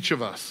in each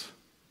of us.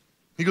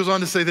 He goes on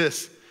to say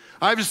this,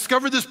 I've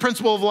discovered this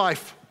principle of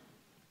life,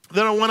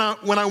 that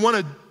when I want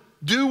to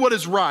do what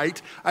is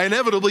right, I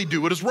inevitably do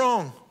what is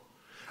wrong.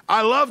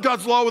 I love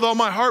God's law with all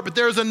my heart, but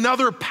there is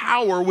another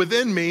power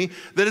within me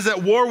that is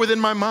at war within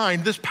my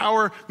mind. This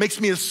power makes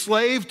me a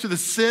slave to the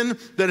sin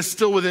that is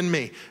still within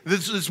me.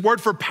 This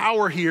word for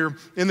power here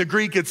in the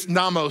Greek, it's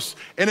namos,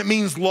 and it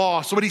means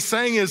law. So what he's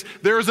saying is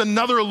there is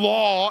another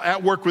law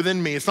at work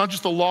within me. It's not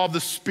just the law of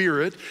the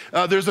spirit.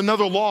 There's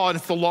another law, and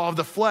it's the law of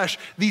the flesh.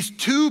 These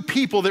two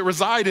people that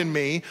reside in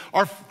me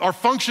are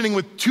functioning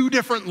with two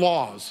different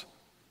laws.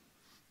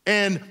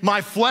 And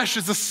my flesh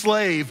is a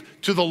slave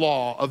to the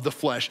law of the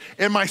flesh.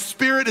 And my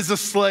spirit is a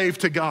slave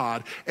to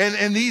God.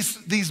 And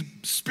these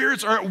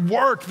spirits are at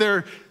work.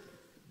 They're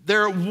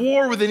at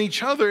war within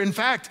each other. In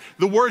fact,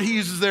 the word he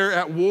uses there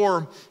at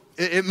war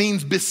It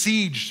means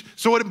besieged.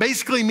 So what it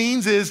basically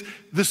means is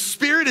the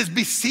spirit is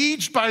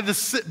besieged by the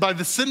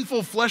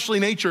sinful fleshly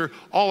nature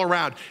all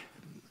around.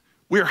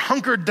 We are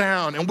hunkered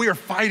down and we are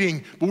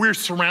fighting, but we are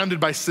surrounded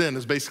by sin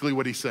is basically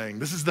what he's saying.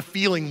 This is the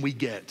feeling we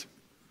get.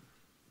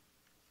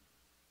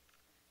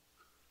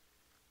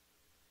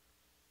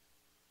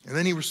 And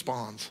then he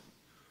responds.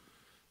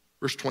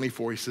 Verse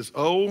 24, he says,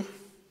 "Oh,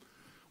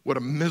 what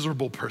a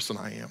miserable person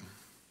I am.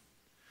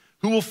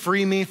 Who will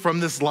free me from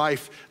this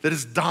life that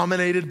is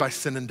dominated by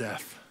sin and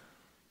death?"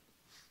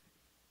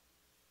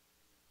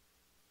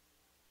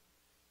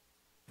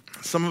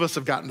 Some of us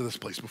have gotten to this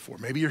place before.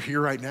 Maybe you're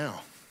here right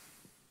now.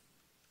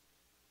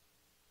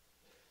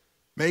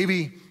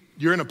 Maybe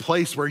you're in a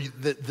place where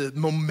the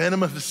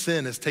momentum of the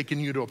sin has taken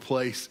you to a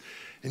place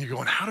and you're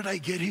going, how did I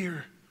get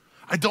here?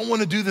 I don't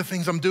want to do the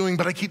things I'm doing,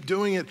 but I keep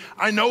doing it.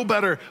 I know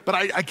better, but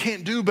I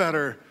can't do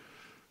better.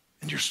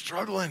 And you're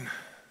struggling.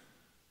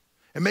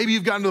 And maybe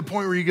you've gotten to the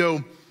point where you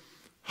go,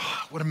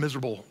 oh, what a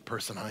miserable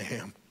person I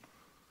am.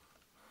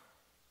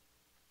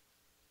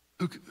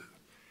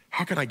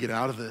 How can I get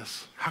out of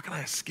this? How can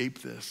I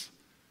escape this?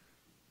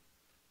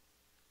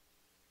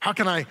 How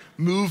can I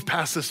move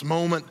past this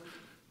moment?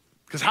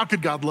 Because how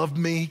could God love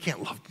me? He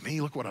can't love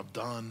me. Look what I've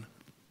done.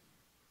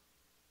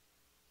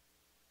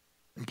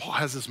 And Paul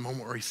has this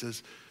moment where he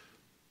says,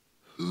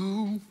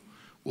 who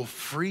will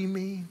free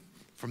me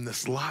from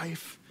this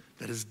life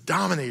that is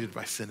dominated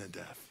by sin and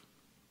death?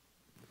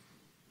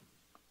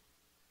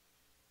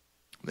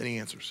 Then he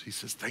answers. He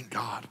says, thank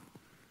God.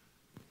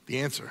 The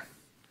answer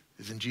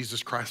is in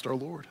Jesus Christ our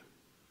Lord.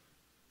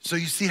 So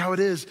you see how it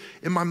is.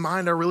 In my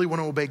mind, I really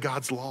want to obey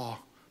God's law.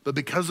 But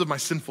because of my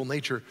sinful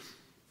nature,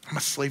 I'm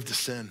a slave to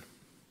sin.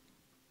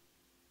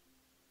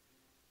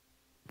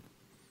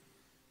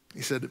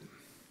 He said,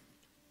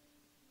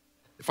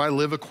 if I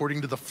live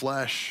according to the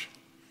flesh,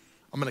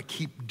 I'm going to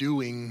keep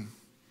doing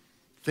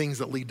things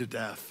that lead to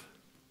death.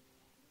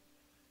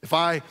 If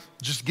I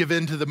just give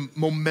in to the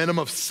momentum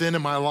of sin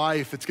in my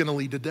life, it's going to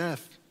lead to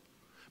death.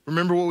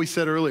 Remember what we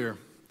said earlier.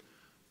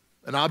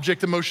 An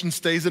object in motion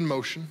stays in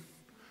motion.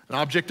 An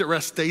object at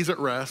rest stays at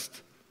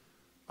rest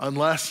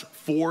unless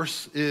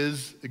force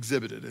is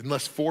exhibited,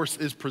 unless force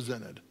is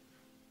presented.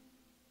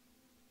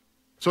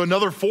 So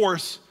another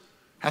force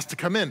has to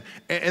come in.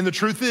 And the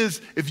truth is,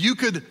 if you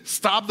could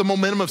stop the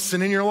momentum of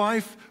sin in your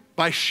life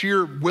by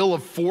sheer will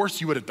of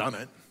force, you would have done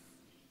it.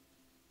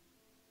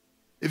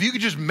 If you could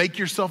just make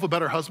yourself a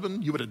better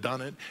husband, you would have done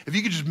it. If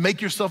you could just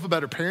make yourself a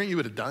better parent, you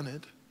would have done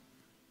it.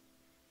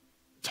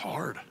 It's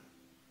hard.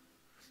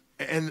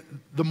 And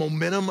the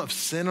momentum of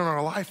sin in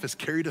our life has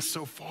carried us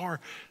so far.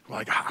 We're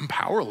like, I'm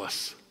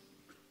powerless.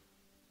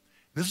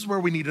 This is where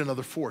we need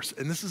another force.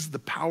 And this is the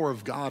power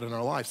of God in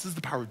our lives. This is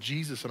the power of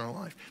Jesus in our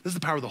life. This is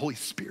the power of the Holy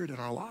Spirit in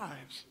our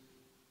lives.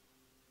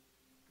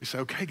 We say,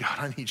 okay, God,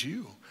 I need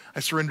you.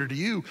 I surrender to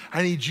you.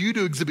 I need you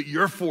to exhibit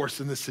your force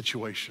in this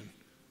situation.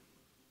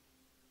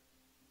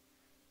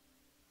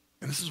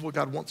 And this is what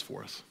God wants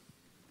for us.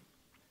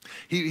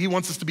 He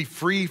wants us to be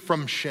free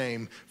from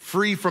shame,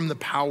 free from the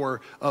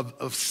power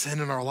of sin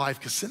in our life,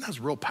 because sin has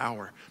real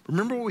power.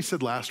 Remember what we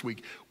said last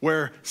week,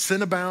 where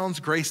sin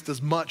abounds, grace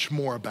does much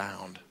more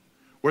abound.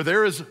 Where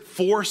there is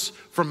force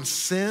from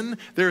sin,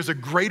 there is a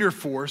greater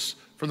force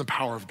from the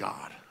power of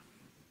God,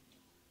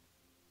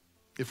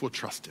 if we'll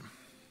trust him.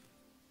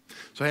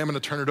 So hey, I'm going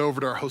to turn it over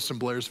to our hosts in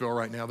Blairsville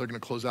right now. They're going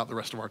to close out the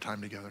rest of our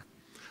time together.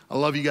 I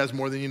love you guys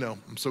more than you know.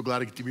 I'm so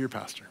glad I get to be your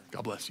pastor.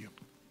 God bless you.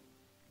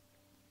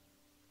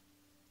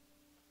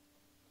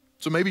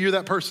 So maybe you're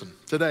that person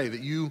today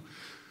that you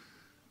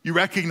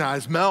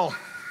recognize, Mel,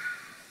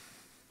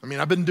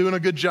 I've been doing a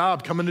good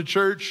job coming to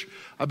church.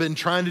 I've been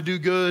trying to do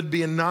good,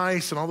 being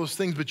nice and all those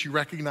things, but you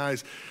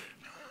recognize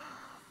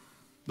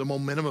the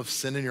momentum of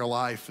sin in your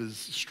life is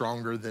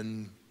stronger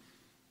than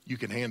you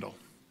can handle.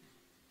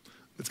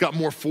 It's got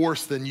more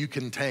force than you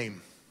can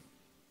tame.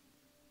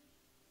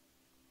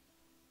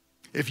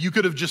 If you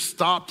could have just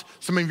stopped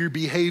some of your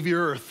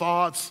behavior or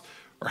thoughts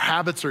or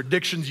habits or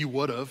addictions, you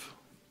would have,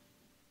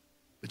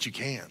 but you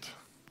can't.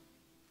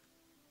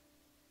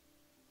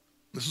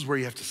 This is where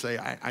you have to say,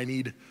 I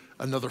need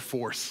another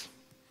force.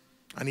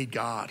 I need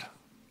God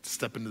to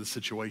step into the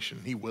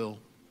situation. He will.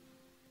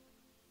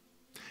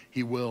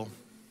 He will.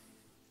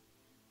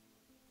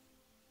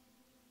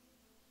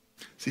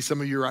 See, some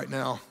of you right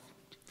now,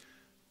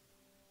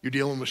 you're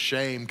dealing with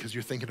shame because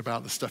you're thinking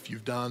about the stuff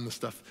you've done, the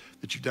stuff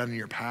that you've done in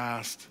your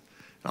past.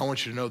 And I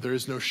want you to know there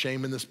is no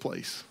shame in this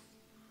place.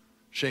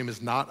 Shame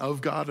is not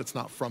of God. It's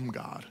not from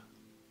God.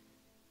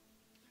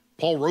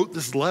 Paul wrote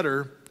this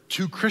letter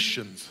to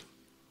Christians,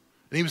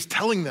 and he was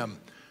telling them,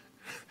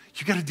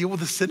 you got to deal with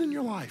the sin in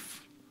your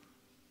life.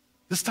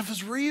 This stuff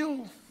is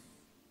real.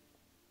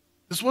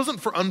 This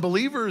wasn't for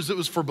unbelievers, it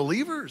was for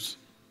believers.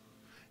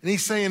 And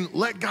he's saying,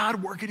 let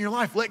God work in your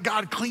life. Let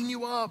God clean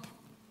you up.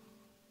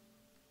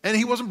 And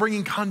he wasn't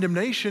bringing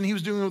condemnation. He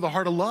was doing it with a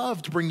heart of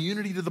love to bring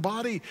unity to the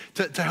body,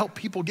 to help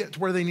people get to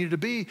where they needed to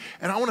be.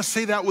 And I want to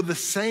say that with the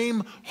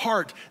same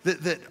heart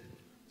that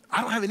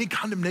I don't have any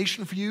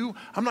condemnation for you.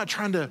 I'm not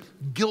trying to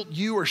guilt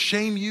you or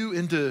shame you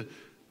into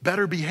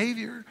better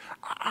behavior.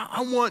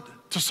 I want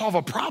to solve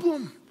a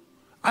problem.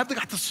 I've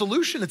got the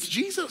solution. It's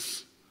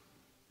Jesus.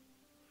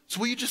 So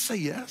will you just say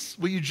yes?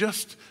 Will you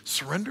just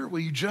surrender? Will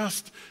you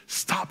just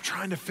stop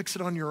trying to fix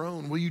it on your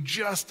own? Will you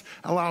just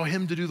allow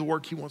him to do the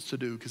work he wants to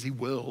do? Because he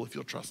will if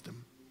you'll trust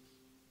him.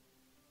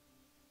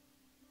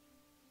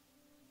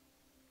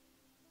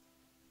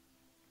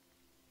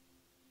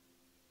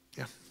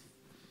 Yeah.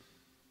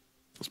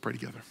 Let's pray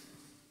together.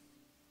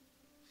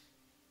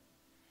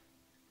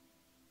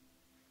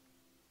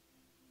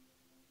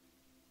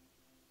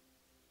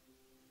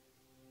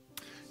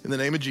 In the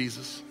name of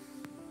Jesus,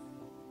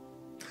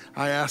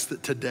 I ask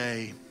that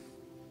today,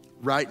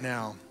 right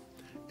now,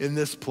 in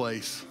this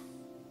place,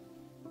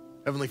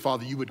 Heavenly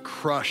Father, you would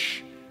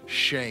crush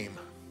shame.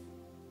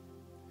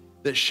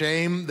 That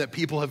shame that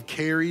people have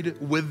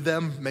carried with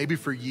them, maybe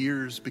for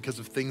years because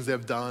of things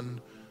they've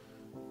done,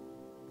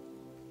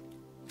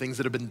 things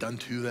that have been done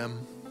to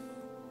them,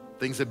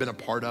 things they've been a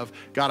part of.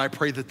 God, I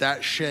pray that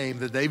that shame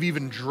that they've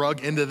even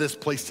drug into this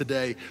place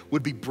today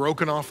would be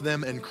broken off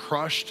them and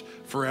crushed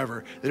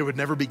forever. That it would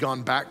never be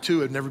gone back to,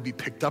 it would never be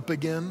picked up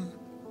again.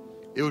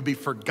 It would be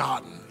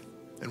forgotten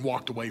and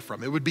walked away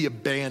from. It would be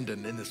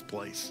abandoned in this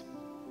place.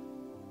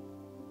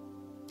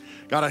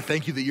 God, I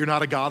thank you that you're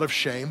not a God of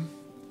shame.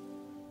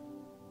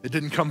 It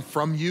didn't come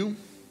from you,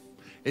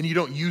 and you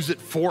don't use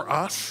it for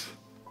us.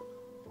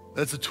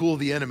 That's a tool of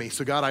the enemy.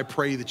 So God, I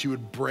pray that you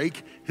would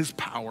break his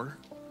power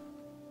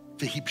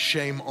to heap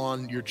shame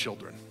on your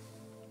children.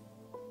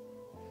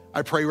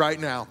 I pray right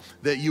now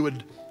that you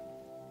would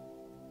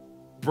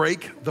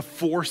break the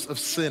force of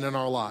sin in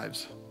our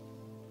lives.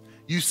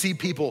 You see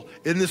people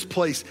in this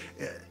place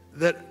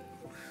that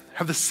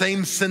have the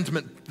same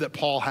sentiment that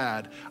Paul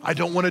had. I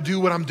don't want to do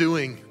what I'm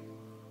doing,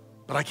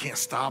 but I can't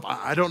stop.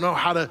 I don't know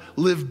how to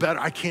live better.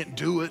 I can't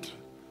do it.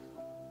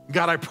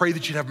 God, I pray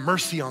that you'd have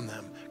mercy on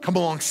them. Come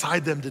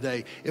alongside them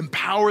today.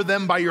 Empower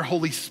them by your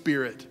Holy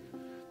Spirit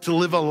to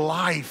live a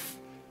life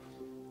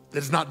that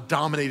is not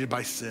dominated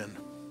by sin.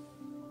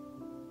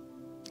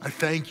 I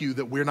thank you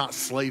that we're not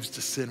slaves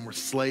to sin. We're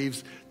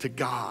slaves to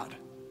God.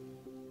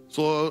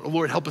 So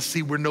Lord, help us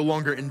see we're no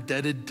longer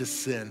indebted to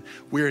sin.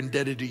 We're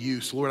indebted to you.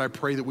 So Lord, I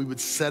pray that we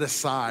would set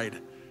aside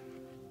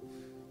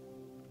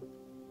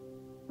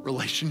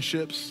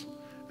relationships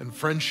and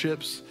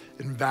friendships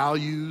and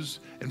values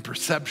and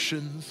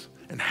perceptions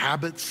and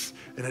habits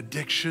and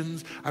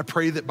addictions. I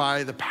pray that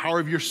by the power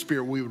of your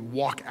Spirit, we would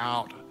walk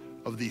out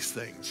of these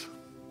things.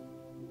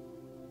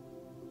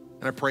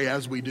 And I pray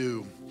as we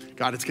do,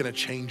 God, it's gonna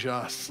change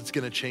us. It's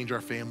gonna change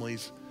our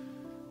families.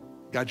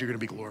 God, you're gonna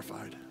be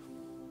glorified.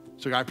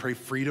 So God, I pray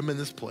freedom in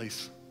this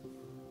place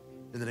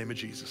in the name of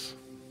Jesus.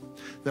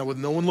 Now, with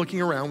no one looking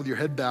around, with your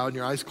head bowed and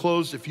your eyes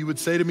closed, if you would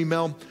say to me,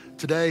 Mel,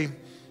 today,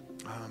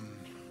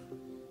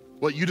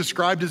 what you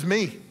described is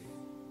me.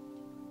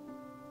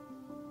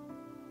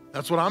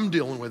 That's what I'm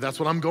dealing with. That's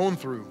what I'm going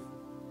through.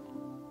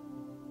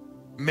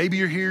 Maybe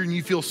you're here and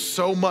you feel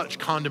so much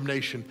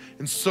condemnation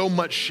and so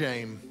much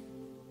shame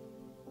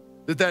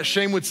that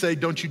shame would say,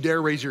 don't you dare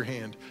raise your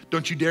hand.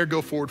 Don't you dare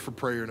go forward for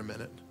prayer in a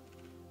minute,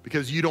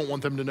 because you don't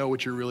want them to know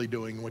what you're really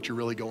doing, what you're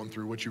really going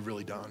through, what you've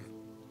really done.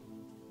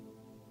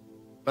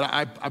 But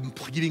I'm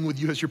pleading with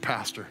you as your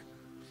pastor.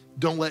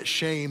 Don't let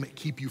shame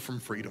keep you from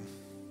freedom.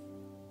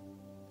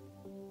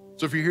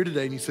 So if you're here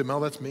today and you say, Mel,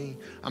 that's me.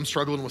 I'm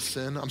struggling with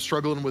sin. I'm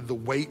struggling with the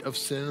weight of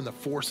sin and the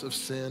force of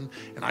sin,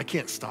 and I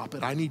can't stop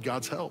it. I need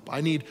God's help.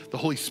 I need the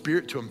Holy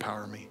Spirit to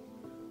empower me.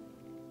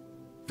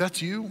 If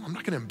that's you, I'm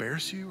not gonna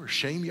embarrass you or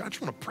shame you. I just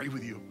wanna pray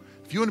with you.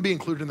 If you wanna be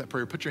included in that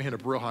prayer, put your hand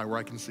up real high where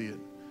I can see it.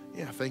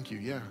 Yeah, thank you,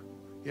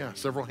 yeah.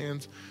 Several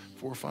hands,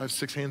 4, 5,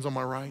 6 hands on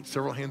my right,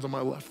 several hands on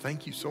my left.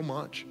 Thank you so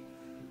much.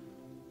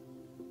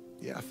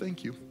 Yeah,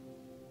 thank you.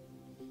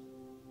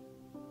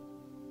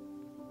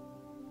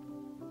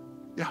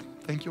 Yeah,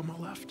 thank you on my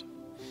left.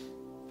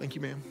 Thank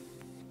you, ma'am.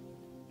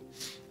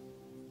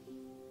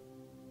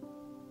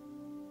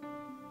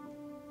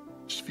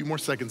 Just a few more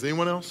seconds.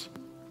 Anyone else?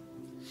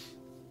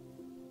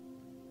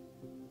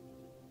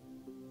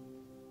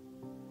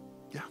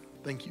 Yeah,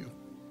 thank you.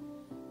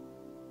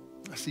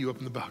 I see you up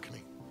in the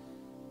balcony.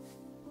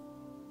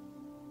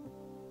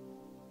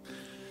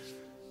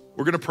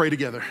 We're gonna pray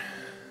together.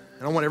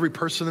 And I want every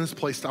person in this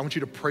place, I want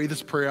you to pray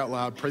this prayer out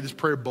loud, pray this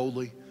prayer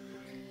boldly.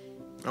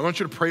 I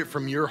want you to pray it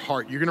from your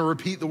heart. You're gonna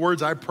repeat the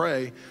words I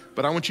pray,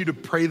 but I want you to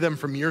pray them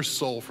from your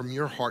soul, from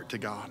your heart to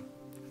God.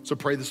 So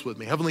pray this with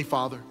me. Heavenly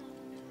Father,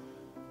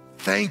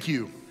 thank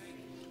you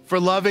for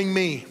loving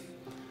me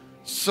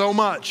so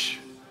much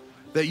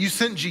that you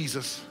sent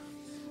Jesus,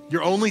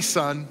 your only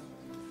Son,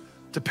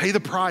 to pay the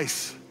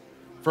price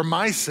for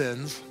my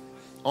sins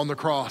on the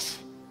cross.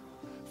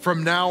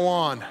 From now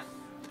on,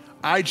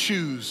 I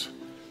choose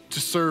to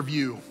serve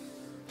you.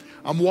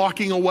 I'm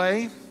walking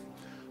away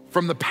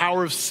from the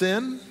power of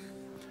sin,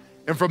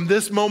 and from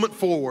this moment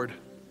forward,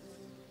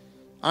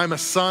 I'm a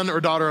son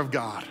or daughter of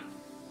God.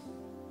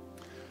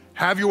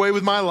 Have your way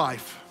with my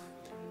life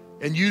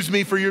and use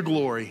me for your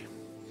glory.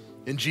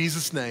 In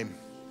Jesus' name,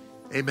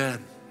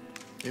 amen.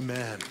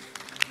 Amen.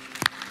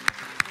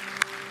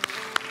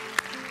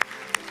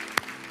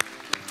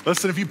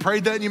 Listen, if you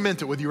prayed that and you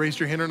meant it, whether you raised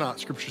your hand or not,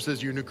 Scripture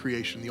says you're a new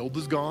creation. The old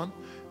is gone,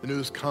 the new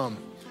has come.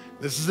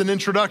 This is an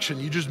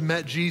introduction. You just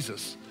met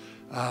Jesus.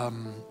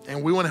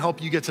 And we want to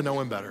help you get to know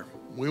him better.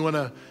 We want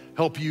to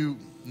help you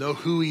know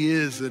who he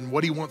is and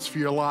what he wants for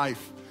your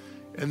life.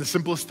 And the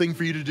simplest thing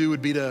for you to do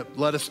would be to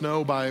let us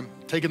know by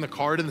taking the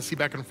card in the seat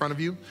back in front of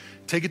you.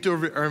 Take it to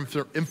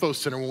our info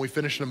center when we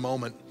finish in a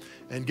moment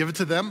and give it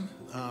to them.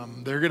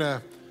 They're going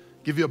to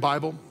give you a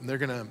Bible, and they're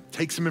going to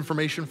take some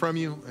information from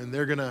you, and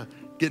they're going to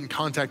get in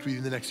contact with you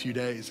in the next few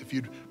days. If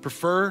you'd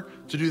prefer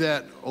to do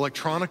that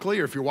electronically,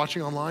 or if you're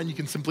watching online, you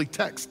can simply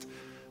text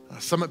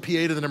Summit PA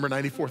to the number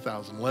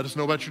 94,000. Let us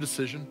know about your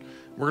decision.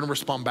 We're going to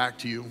respond back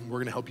to you. We're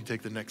going to help you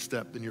take the next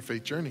step in your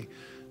faith journey.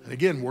 And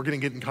again, we're going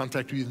to get in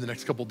contact with you in the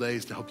next couple of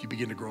days to help you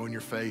begin to grow in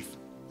your faith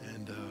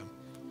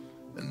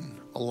and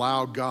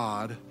allow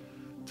God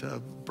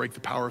to break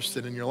the power of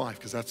sin in your life,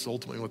 because that's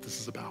ultimately what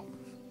this is about.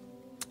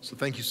 So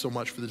thank you so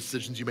much for the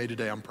decisions you made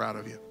today. I'm proud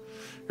of you.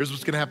 Here's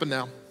what's going to happen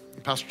now.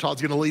 Pastor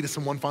Todd's going to lead us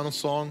in one final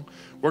song.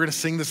 We're going to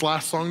sing this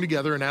last song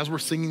together. And as we're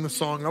singing the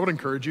song, I would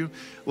encourage you,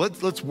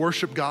 let's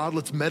worship God.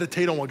 Let's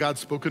meditate on what God's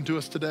spoken to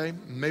us today.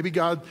 Maybe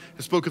God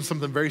has spoken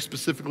something very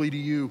specifically to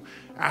you.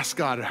 Ask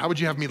God, how would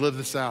you have me live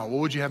this out? What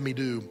would you have me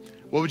do?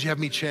 What would you have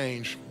me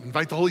change?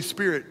 Invite the Holy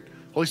Spirit.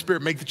 Holy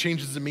Spirit, make the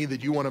changes in me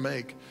that you want to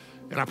make.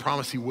 And I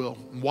promise he will.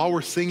 And while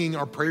we're singing,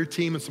 our prayer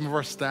team and some of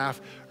our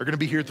staff are going to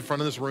be here at the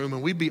front of this room,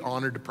 and we'd be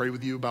honored to pray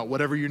with you about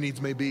whatever your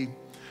needs may be.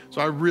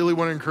 So I really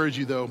want to encourage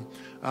you, though,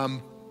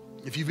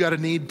 if you've got a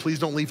need, please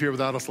don't leave here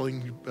without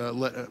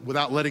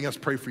letting us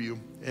pray for you.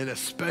 And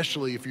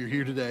especially if you're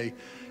here today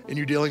and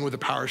you're dealing with the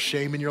power of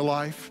shame in your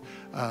life,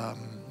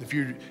 if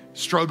you're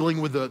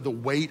struggling with the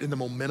weight and the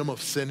momentum of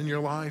sin in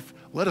your life,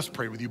 let us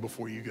pray with you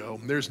before you go.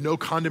 There's no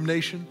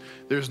condemnation.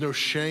 There's no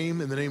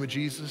shame in the name of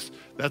Jesus.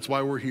 That's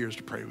why we're here, is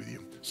to pray with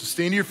you. So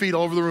stand to your feet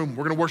all over the room.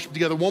 We're going to worship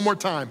together one more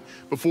time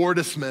before we're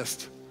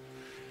dismissed.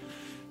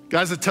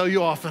 Guys, I tell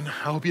you often, I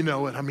hope you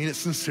know it. I mean it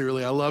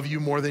sincerely. I love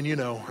you more than you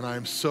know, and I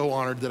am so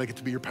honored that I get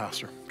to be your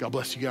pastor. God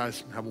bless you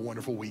guys, and have a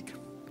wonderful week.